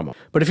anything from him.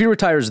 But if he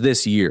retires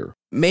this year,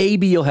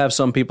 maybe you'll have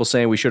some people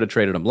saying we should have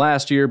traded him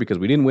last year because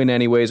we didn't win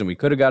anyways and we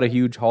could have got a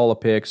huge haul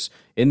of picks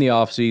in the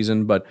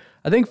offseason. But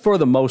I think for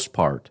the most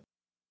part,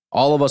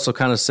 all of us will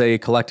kind of say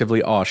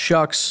collectively, aw,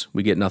 shucks,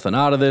 we get nothing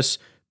out of this,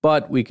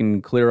 but we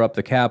can clear up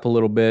the cap a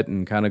little bit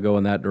and kind of go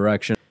in that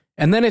direction.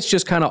 And then it's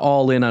just kind of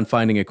all in on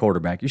finding a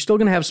quarterback. You're still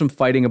going to have some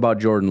fighting about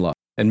Jordan Love.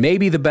 And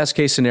maybe the best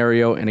case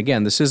scenario, and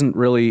again, this isn't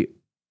really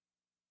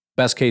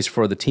best case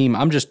for the team.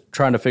 I'm just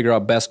trying to figure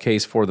out best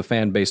case for the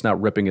fan base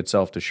not ripping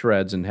itself to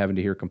shreds and having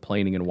to hear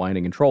complaining and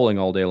whining and trolling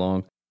all day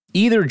long.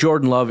 Either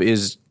Jordan Love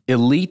is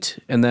elite,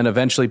 and then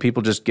eventually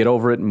people just get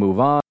over it and move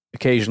on.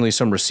 Occasionally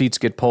some receipts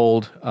get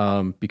pulled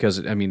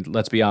because, I mean,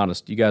 let's be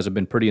honest, you guys have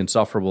been pretty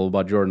insufferable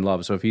about Jordan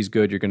Love. So if he's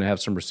good, you're going to have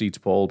some receipts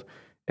pulled,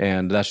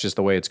 and that's just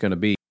the way it's going to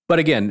be. But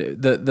again,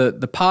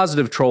 the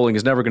positive trolling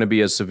is never going to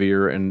be as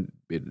severe, and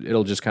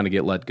it'll just kind of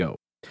get let go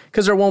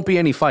because there won't be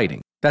any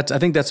fighting. I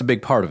think that's a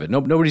big part of it.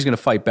 Nobody's going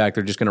to fight back.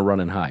 They're just going to run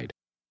and hide.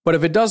 But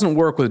if it doesn't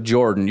work with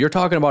Jordan, you're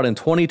talking about in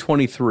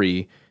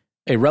 2023,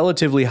 a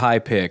relatively high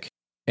pick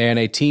and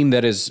a team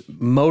that is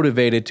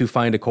motivated to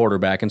find a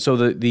quarterback. And so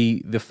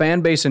the fan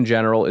base in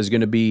general is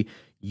going to be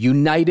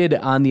united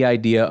on the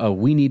idea of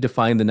we need to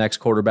find the next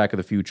quarterback of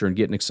the future and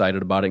getting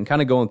excited about it and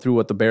kind of going through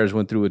what the Bears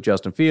went through with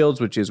Justin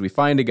Fields, which is we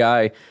find a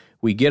guy,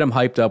 we get him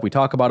hyped up, we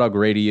talk about how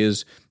great he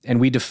is, and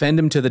we defend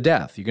him to the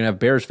death. You're going to have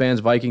Bears fans,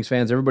 Vikings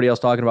fans, everybody else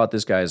talking about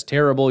this guy is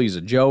terrible, he's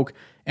a joke,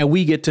 and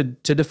we get to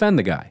defend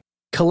the guy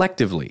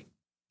collectively.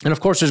 And of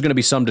course, there's going to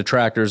be some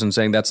detractors and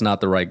saying that's not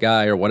the right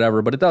guy or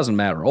whatever, but it doesn't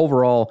matter.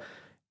 Overall,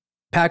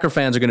 Packer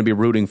fans are going to be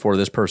rooting for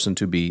this person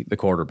to be the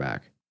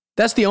quarterback.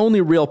 That's the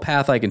only real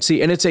path I can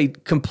see, and it's a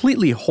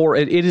completely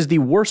it is the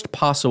worst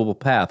possible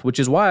path, which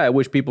is why I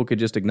wish people could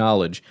just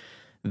acknowledge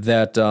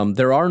that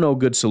there are no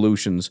good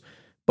solutions,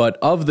 but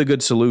of the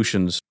good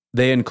solutions,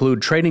 they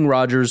include trading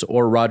Rodgers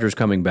or Rodgers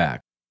coming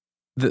back.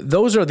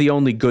 Those are the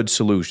only good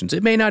solutions.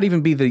 It may not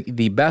even be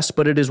the best,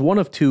 but it is one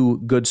of two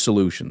good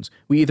solutions.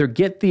 We either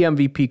get the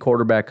MVP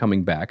quarterback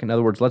coming back. In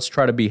other words, let's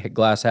try to be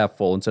glass half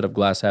full instead of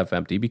glass half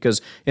empty,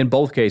 because in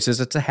both cases,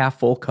 it's a half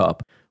full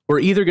cup. We're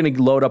either going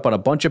to load up on a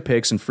bunch of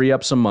picks and free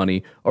up some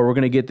money, or we're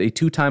going to get a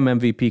two-time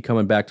MVP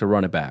coming back to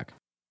run it back.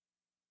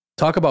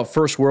 Talk about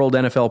first world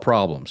NFL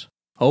problems.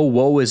 Oh,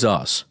 woe is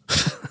us.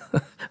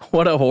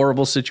 What a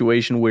horrible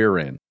situation we're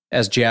in,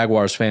 as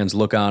Jaguars fans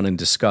look on in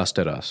disgust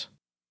at us.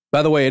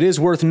 By the way, it is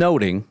worth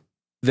noting,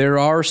 there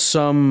are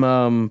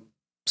some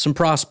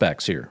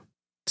prospects here.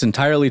 It's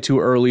entirely too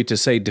early to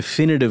say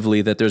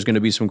definitively that there's going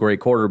to be some great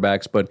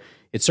quarterbacks, but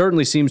it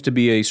certainly seems to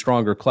be a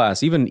stronger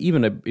class. Even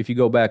if you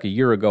go back a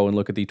year ago and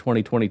look at the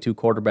 2022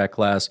 quarterback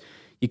class,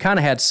 you kind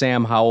of had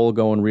Sam Howell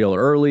going real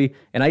early,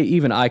 and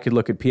I could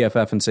look at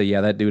PFF and say,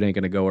 yeah, that dude ain't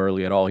going to go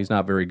early at all. He's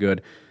not very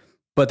good.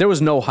 But there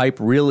was no hype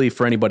really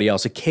for anybody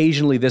else.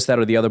 Occasionally this, that,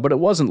 or the other, but it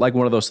wasn't like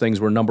one of those things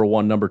where number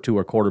 1, number 2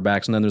 are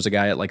quarterbacks, and then there's a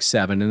guy at like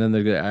 7, and then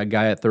there's a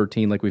guy at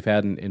 13 like we've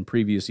had in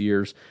previous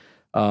years.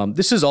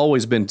 This has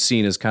always been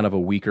seen as kind of a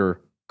weaker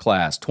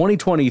class.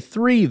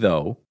 2023,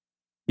 though,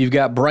 you've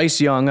got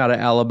Bryce Young out of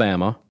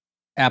Alabama,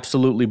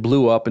 absolutely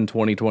blew up in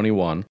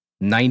 2021,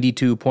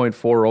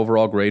 92.4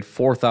 overall grade,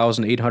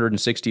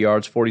 4,860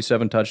 yards,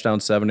 47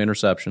 touchdowns, 7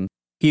 interceptions.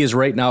 He is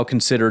right now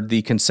considered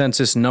the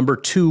consensus number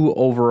 2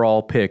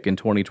 overall pick in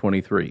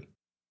 2023.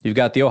 You've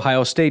got the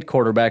Ohio State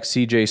quarterback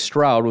C.J.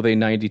 Stroud with a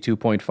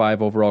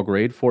 92.5 overall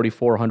grade,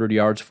 4,400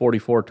 yards,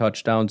 44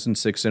 touchdowns, and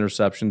 6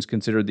 interceptions,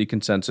 considered the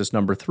consensus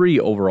number 3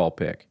 overall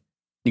pick.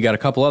 You got a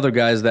couple other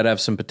guys that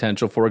have some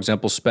potential. For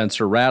example,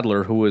 Spencer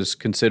Rattler, who was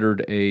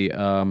considered a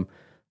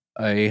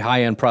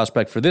high-end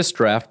prospect for this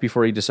draft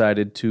before he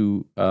decided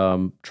to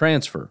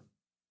transfer.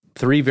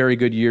 3 very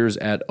good years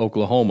at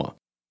Oklahoma.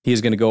 He's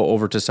going to go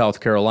over to South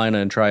Carolina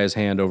and try his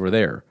hand over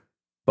there.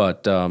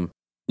 But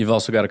you've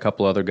also got a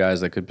couple other guys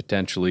that could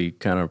potentially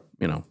kind of,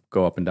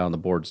 go up and down the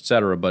boards, et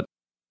cetera. But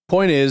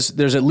point is,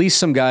 there's at least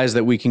some guys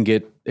that we can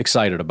get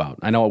excited about.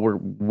 I know we're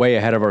way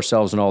ahead of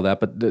ourselves and all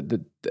that,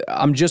 but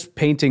I'm just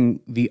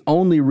painting the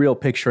only real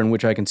picture in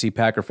which I can see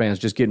Packer fans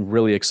just getting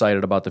really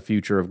excited about the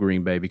future of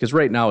Green Bay, because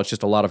right now it's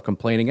just a lot of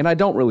complaining, and I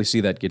don't really see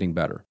that getting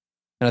better.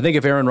 And I think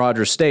if Aaron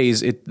Rodgers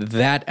stays,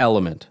 that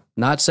element,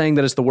 not saying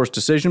that it's the worst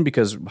decision,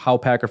 because how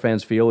Packer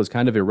fans feel is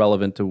kind of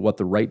irrelevant to what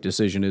the right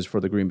decision is for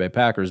the Green Bay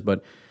Packers,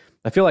 but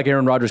I feel like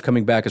Aaron Rodgers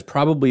coming back is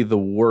probably the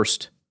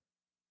worst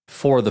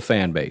for the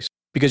fan base,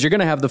 because you're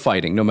going to have the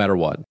fighting no matter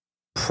what.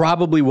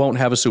 Probably won't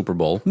have a Super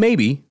Bowl.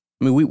 Maybe.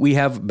 I mean, we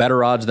have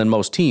better odds than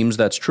most teams,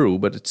 that's true,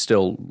 but it's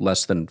still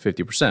less than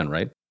 50%,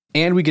 right?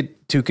 And we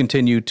get to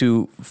continue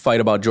to fight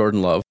about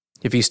Jordan Love.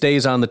 If he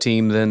stays on the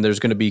team, then there's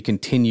going to be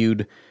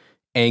continued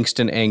angst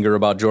and anger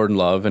about Jordan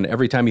Love, and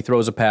every time he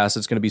throws a pass,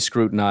 it's going to be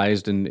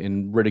scrutinized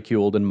and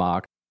ridiculed and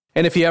mocked.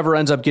 And if he ever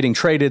ends up getting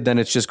traded, then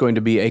it's just going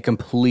to be a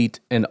complete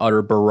and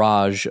utter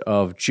barrage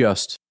of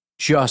just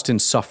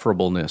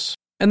insufferableness.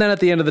 And then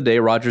at the end of the day,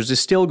 Rodgers is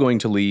still going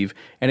to leave,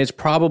 and it's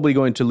probably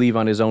going to leave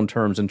on his own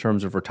terms in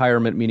terms of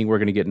retirement, meaning we're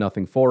going to get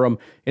nothing for him.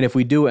 And if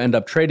we do end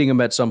up trading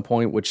him at some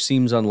point, which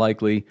seems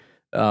unlikely,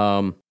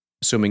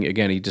 assuming,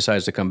 again, he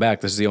decides to come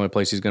back, this is the only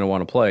place he's going to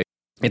want to play.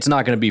 It's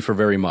not going to be for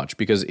very much,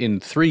 because in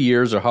 3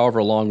 years or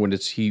however long when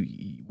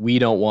we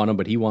don't want him,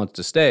 but he wants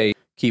to stay,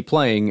 keep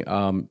playing,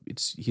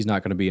 he's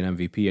not going to be an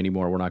MVP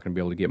anymore. We're not going to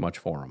be able to get much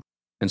for him.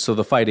 And so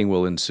the fighting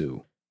will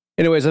ensue.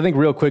 Anyways, I think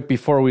real quick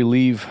before we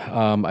leave,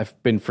 I've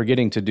been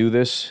forgetting to do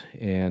this,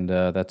 and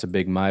that's a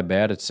big my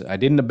bad. I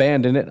didn't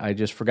abandon it. I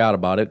just forgot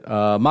about it.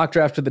 Mock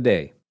draft of the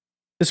day.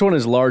 This one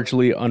is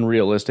largely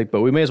unrealistic,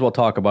 but we may as well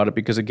talk about it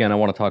because, again, I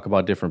want to talk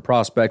about different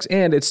prospects,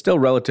 and it's still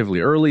relatively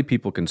early.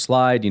 People can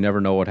slide. You never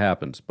know what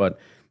happens. But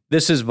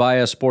this is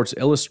via Sports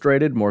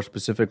Illustrated, more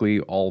specifically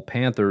All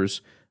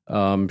Panthers.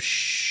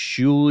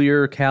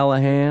 Shulier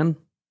Callahan.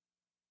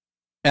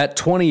 At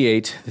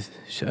 28,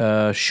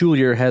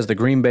 Shulier has the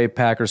Green Bay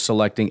Packers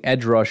selecting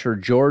edge rusher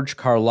George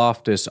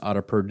Karlaftis out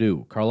of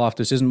Purdue.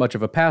 Karlaftis isn't much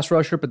of a pass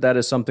rusher, but that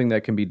is something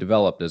that can be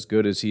developed. As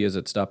good as he is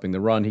at stopping the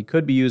run, he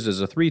could be used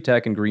as a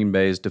 3-tech in Green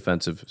Bay's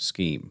defensive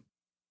scheme.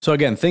 So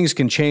again, things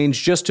can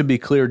change. Just to be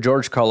clear,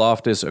 George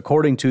Karlaftis,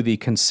 according to the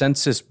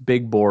consensus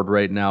big board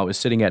right now, is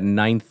sitting at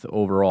 9th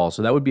overall.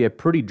 So that would be a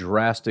pretty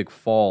drastic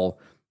fall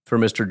for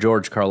Mr.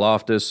 George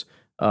Karlaftis.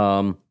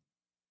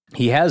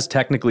 He has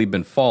technically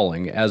been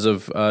falling. As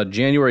of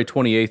January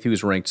 28th, he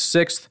was ranked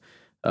 6th.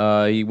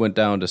 He went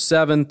down to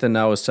 7th and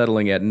now is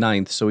settling at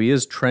 9th. So he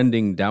is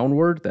trending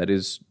downward. That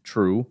is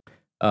true.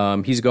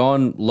 He's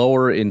gone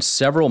lower in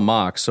several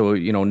mocks. So,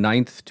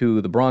 9th to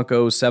the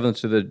Broncos,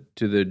 7th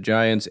to the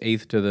Giants,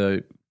 8th to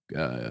the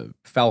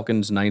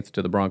Falcons, 9th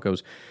to the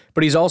Broncos.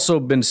 But he's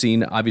also been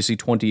seen, obviously,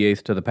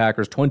 28th to the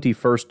Packers,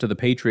 21st to the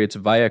Patriots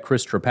via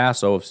Chris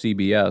Trapasso of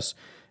CBS,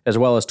 as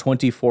well as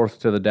 24th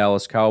to the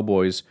Dallas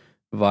Cowboys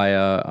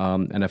via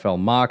NFL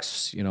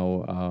mocks,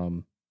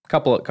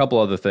 couple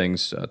other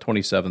things,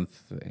 27th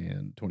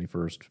and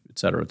 21st, et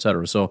cetera, et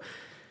cetera. So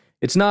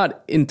it's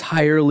not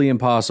entirely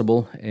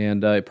impossible,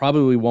 and it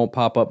probably won't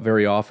pop up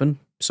very often,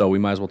 so we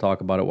might as well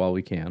talk about it while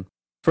we can.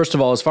 First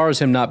of all, as far as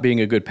him not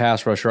being a good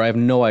pass rusher, I have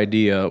no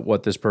idea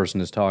what this person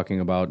is talking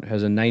about.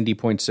 Has a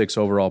 90.6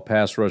 overall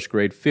pass rush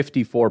grade,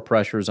 54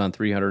 pressures on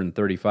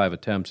 335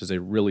 attempts is a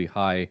really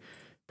high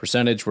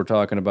percentage. We're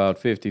talking about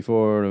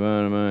 54,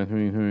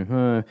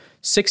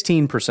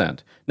 16%.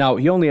 Now,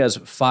 he only has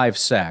 5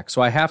 sacks,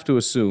 so I have to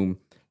assume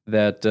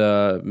that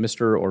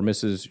Mr. or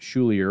Mrs.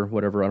 Shulier,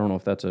 whatever, I don't know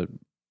if that's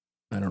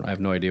I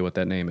have no idea what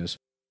that name is.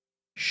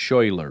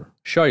 Schuyler.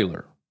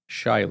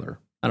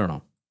 I don't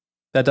know.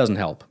 That doesn't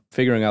help.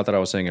 Figuring out that I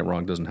was saying it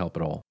wrong doesn't help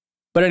at all.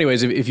 But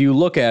anyways, if you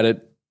look at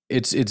it,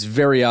 it's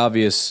very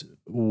obvious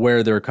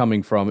where they're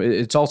coming from.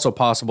 It's also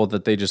possible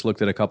that they just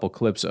looked at a couple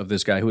clips of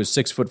this guy who is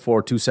 6'4",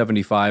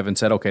 275, and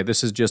said, okay,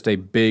 this is just a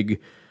big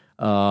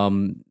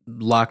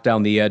lock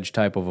down the edge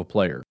type of a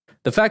player.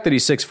 The fact that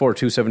he's 6'4",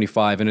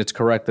 275, and it's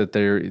correct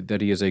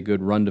that he is a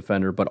good run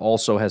defender, but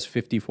also has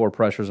 54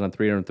 pressures on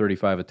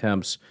 335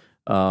 attempts.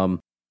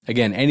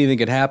 Again, anything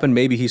could happen.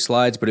 Maybe he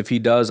slides, but if he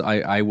does,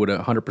 I would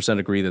 100%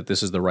 agree that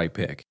this is the right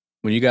pick.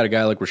 When you got a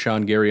guy like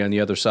Rashawn Gary on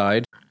the other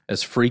side,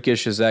 as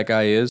freakish as that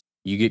guy is,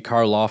 you get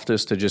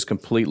Karlaftis to just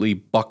completely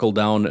buckle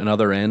down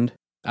another end.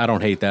 I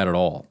don't hate that at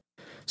all.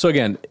 So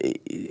again,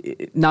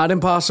 not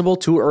impossible,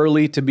 too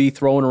early to be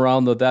throwing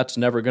around the that's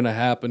never going to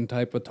happen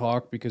type of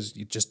talk because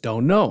you just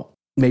don't know.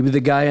 Maybe the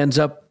guy ends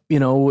up,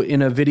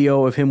 in a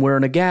video of him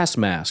wearing a gas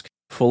mask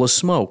full of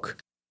smoke.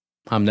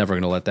 I'm never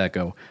going to let that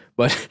go.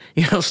 But,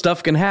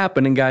 stuff can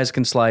happen and guys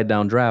can slide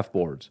down draft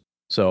boards.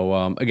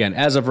 So again,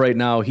 as of right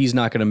now, he's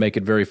not going to make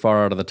it very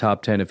far out of the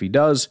top 10 if he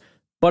does.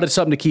 But it's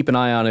something to keep an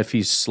eye on if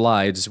he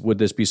slides. Would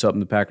this be something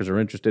the Packers are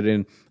interested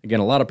in?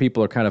 Again, a lot of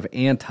people are kind of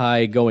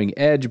anti-going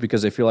edge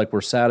because they feel like we're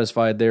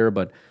satisfied there.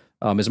 But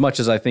as much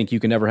as I think you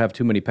can never have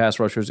too many pass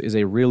rushers is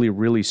a really,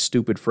 really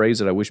stupid phrase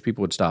that I wish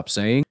people would stop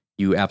saying.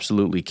 You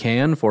absolutely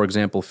can. For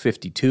example,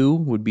 52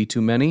 would be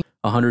too many.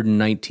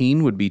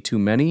 119 would be too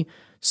many.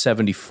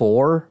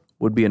 74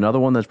 would be another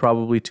one that's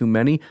probably too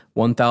many.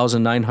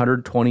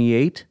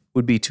 1,928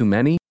 would be too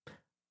many.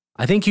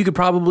 I think you could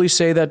probably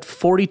say that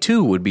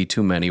 42 would be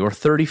too many, or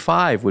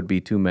 35 would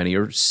be too many,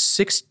 or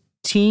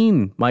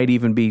 16 might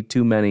even be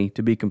too many,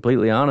 to be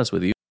completely honest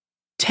with you.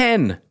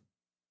 10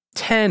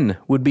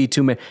 would be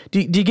too many. Do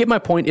you get my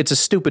point? It's a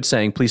stupid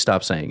saying. Please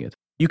stop saying it.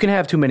 You can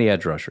have too many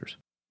edge rushers.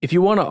 If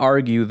you want to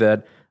argue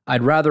that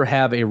I'd rather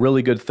have a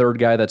really good third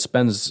guy that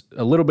spends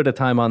a little bit of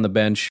time on the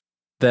bench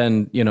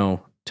than,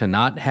 to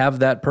not have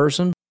that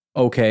person,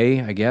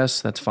 okay, I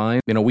guess that's fine.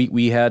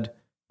 We had...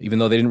 Even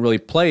though they didn't really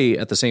play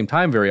at the same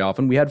time very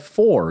often, we had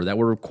 4 that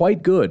were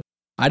quite good.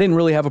 I didn't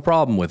really have a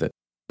problem with it.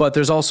 But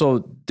there's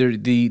also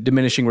the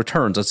diminishing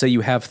returns. Let's say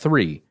you have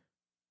 3.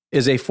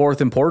 Is a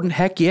 4th important?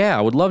 Heck yeah,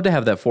 I would love to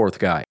have that 4th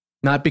guy.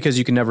 Not because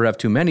you can never have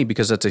too many,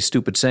 because that's a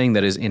stupid saying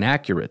that is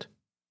inaccurate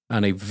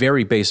on a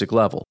very basic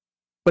level.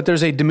 But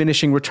there's a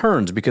diminishing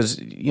returns because,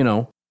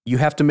 you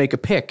have to make a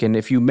pick. And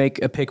if you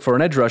make a pick for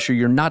an edge rusher,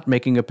 you're not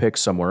making a pick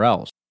somewhere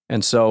else.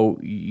 And so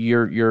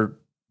you're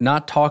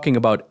not talking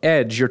about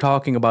edge, you're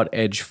talking about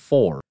edge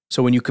 4.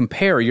 So when you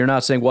compare, you're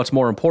not saying what's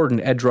more important,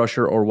 edge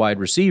rusher or wide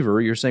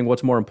receiver. You're saying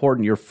what's more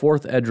important, your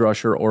fourth edge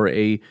rusher or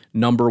a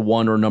number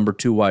 1 or number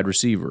 2 wide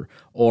receiver,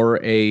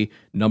 or a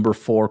number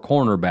 4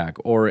 cornerback,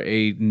 or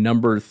a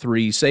number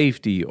 3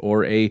 safety,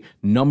 or a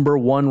number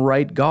 1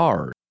 right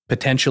guard,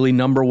 potentially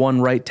number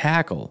 1 right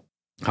tackle.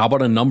 How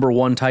about a number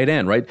 1 tight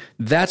end, right?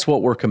 That's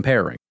what we're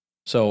comparing.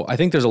 So I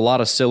think there's a lot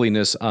of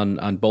silliness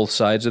on both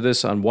sides of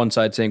this. On one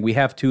side saying we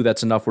have 2,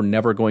 that's enough, we're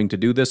never going to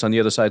do this. On the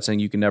other side saying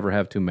you can never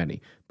have too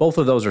many. Both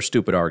of those are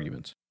stupid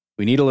arguments.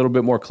 We need a little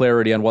bit more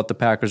clarity on what the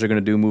Packers are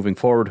going to do moving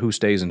forward, who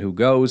stays and who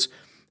goes.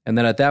 And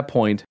then at that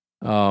point,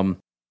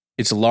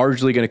 it's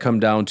largely going to come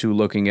down to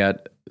looking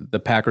at the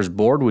Packers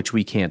board, which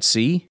we can't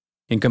see,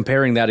 and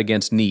comparing that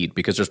against need,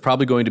 because there's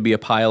probably going to be a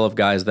pile of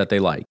guys that they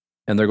like.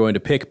 And they're going to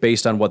pick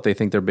based on what they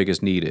think their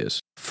biggest need is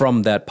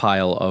from that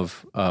pile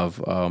of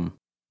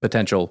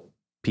potential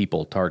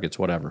people, targets,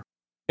 whatever.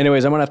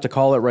 Anyways, I'm going to have to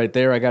call it right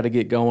there. I got to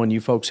get going.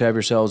 You folks have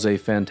yourselves a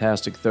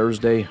fantastic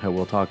Thursday. I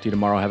will talk to you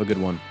tomorrow. Have a good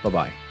one.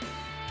 Bye-bye.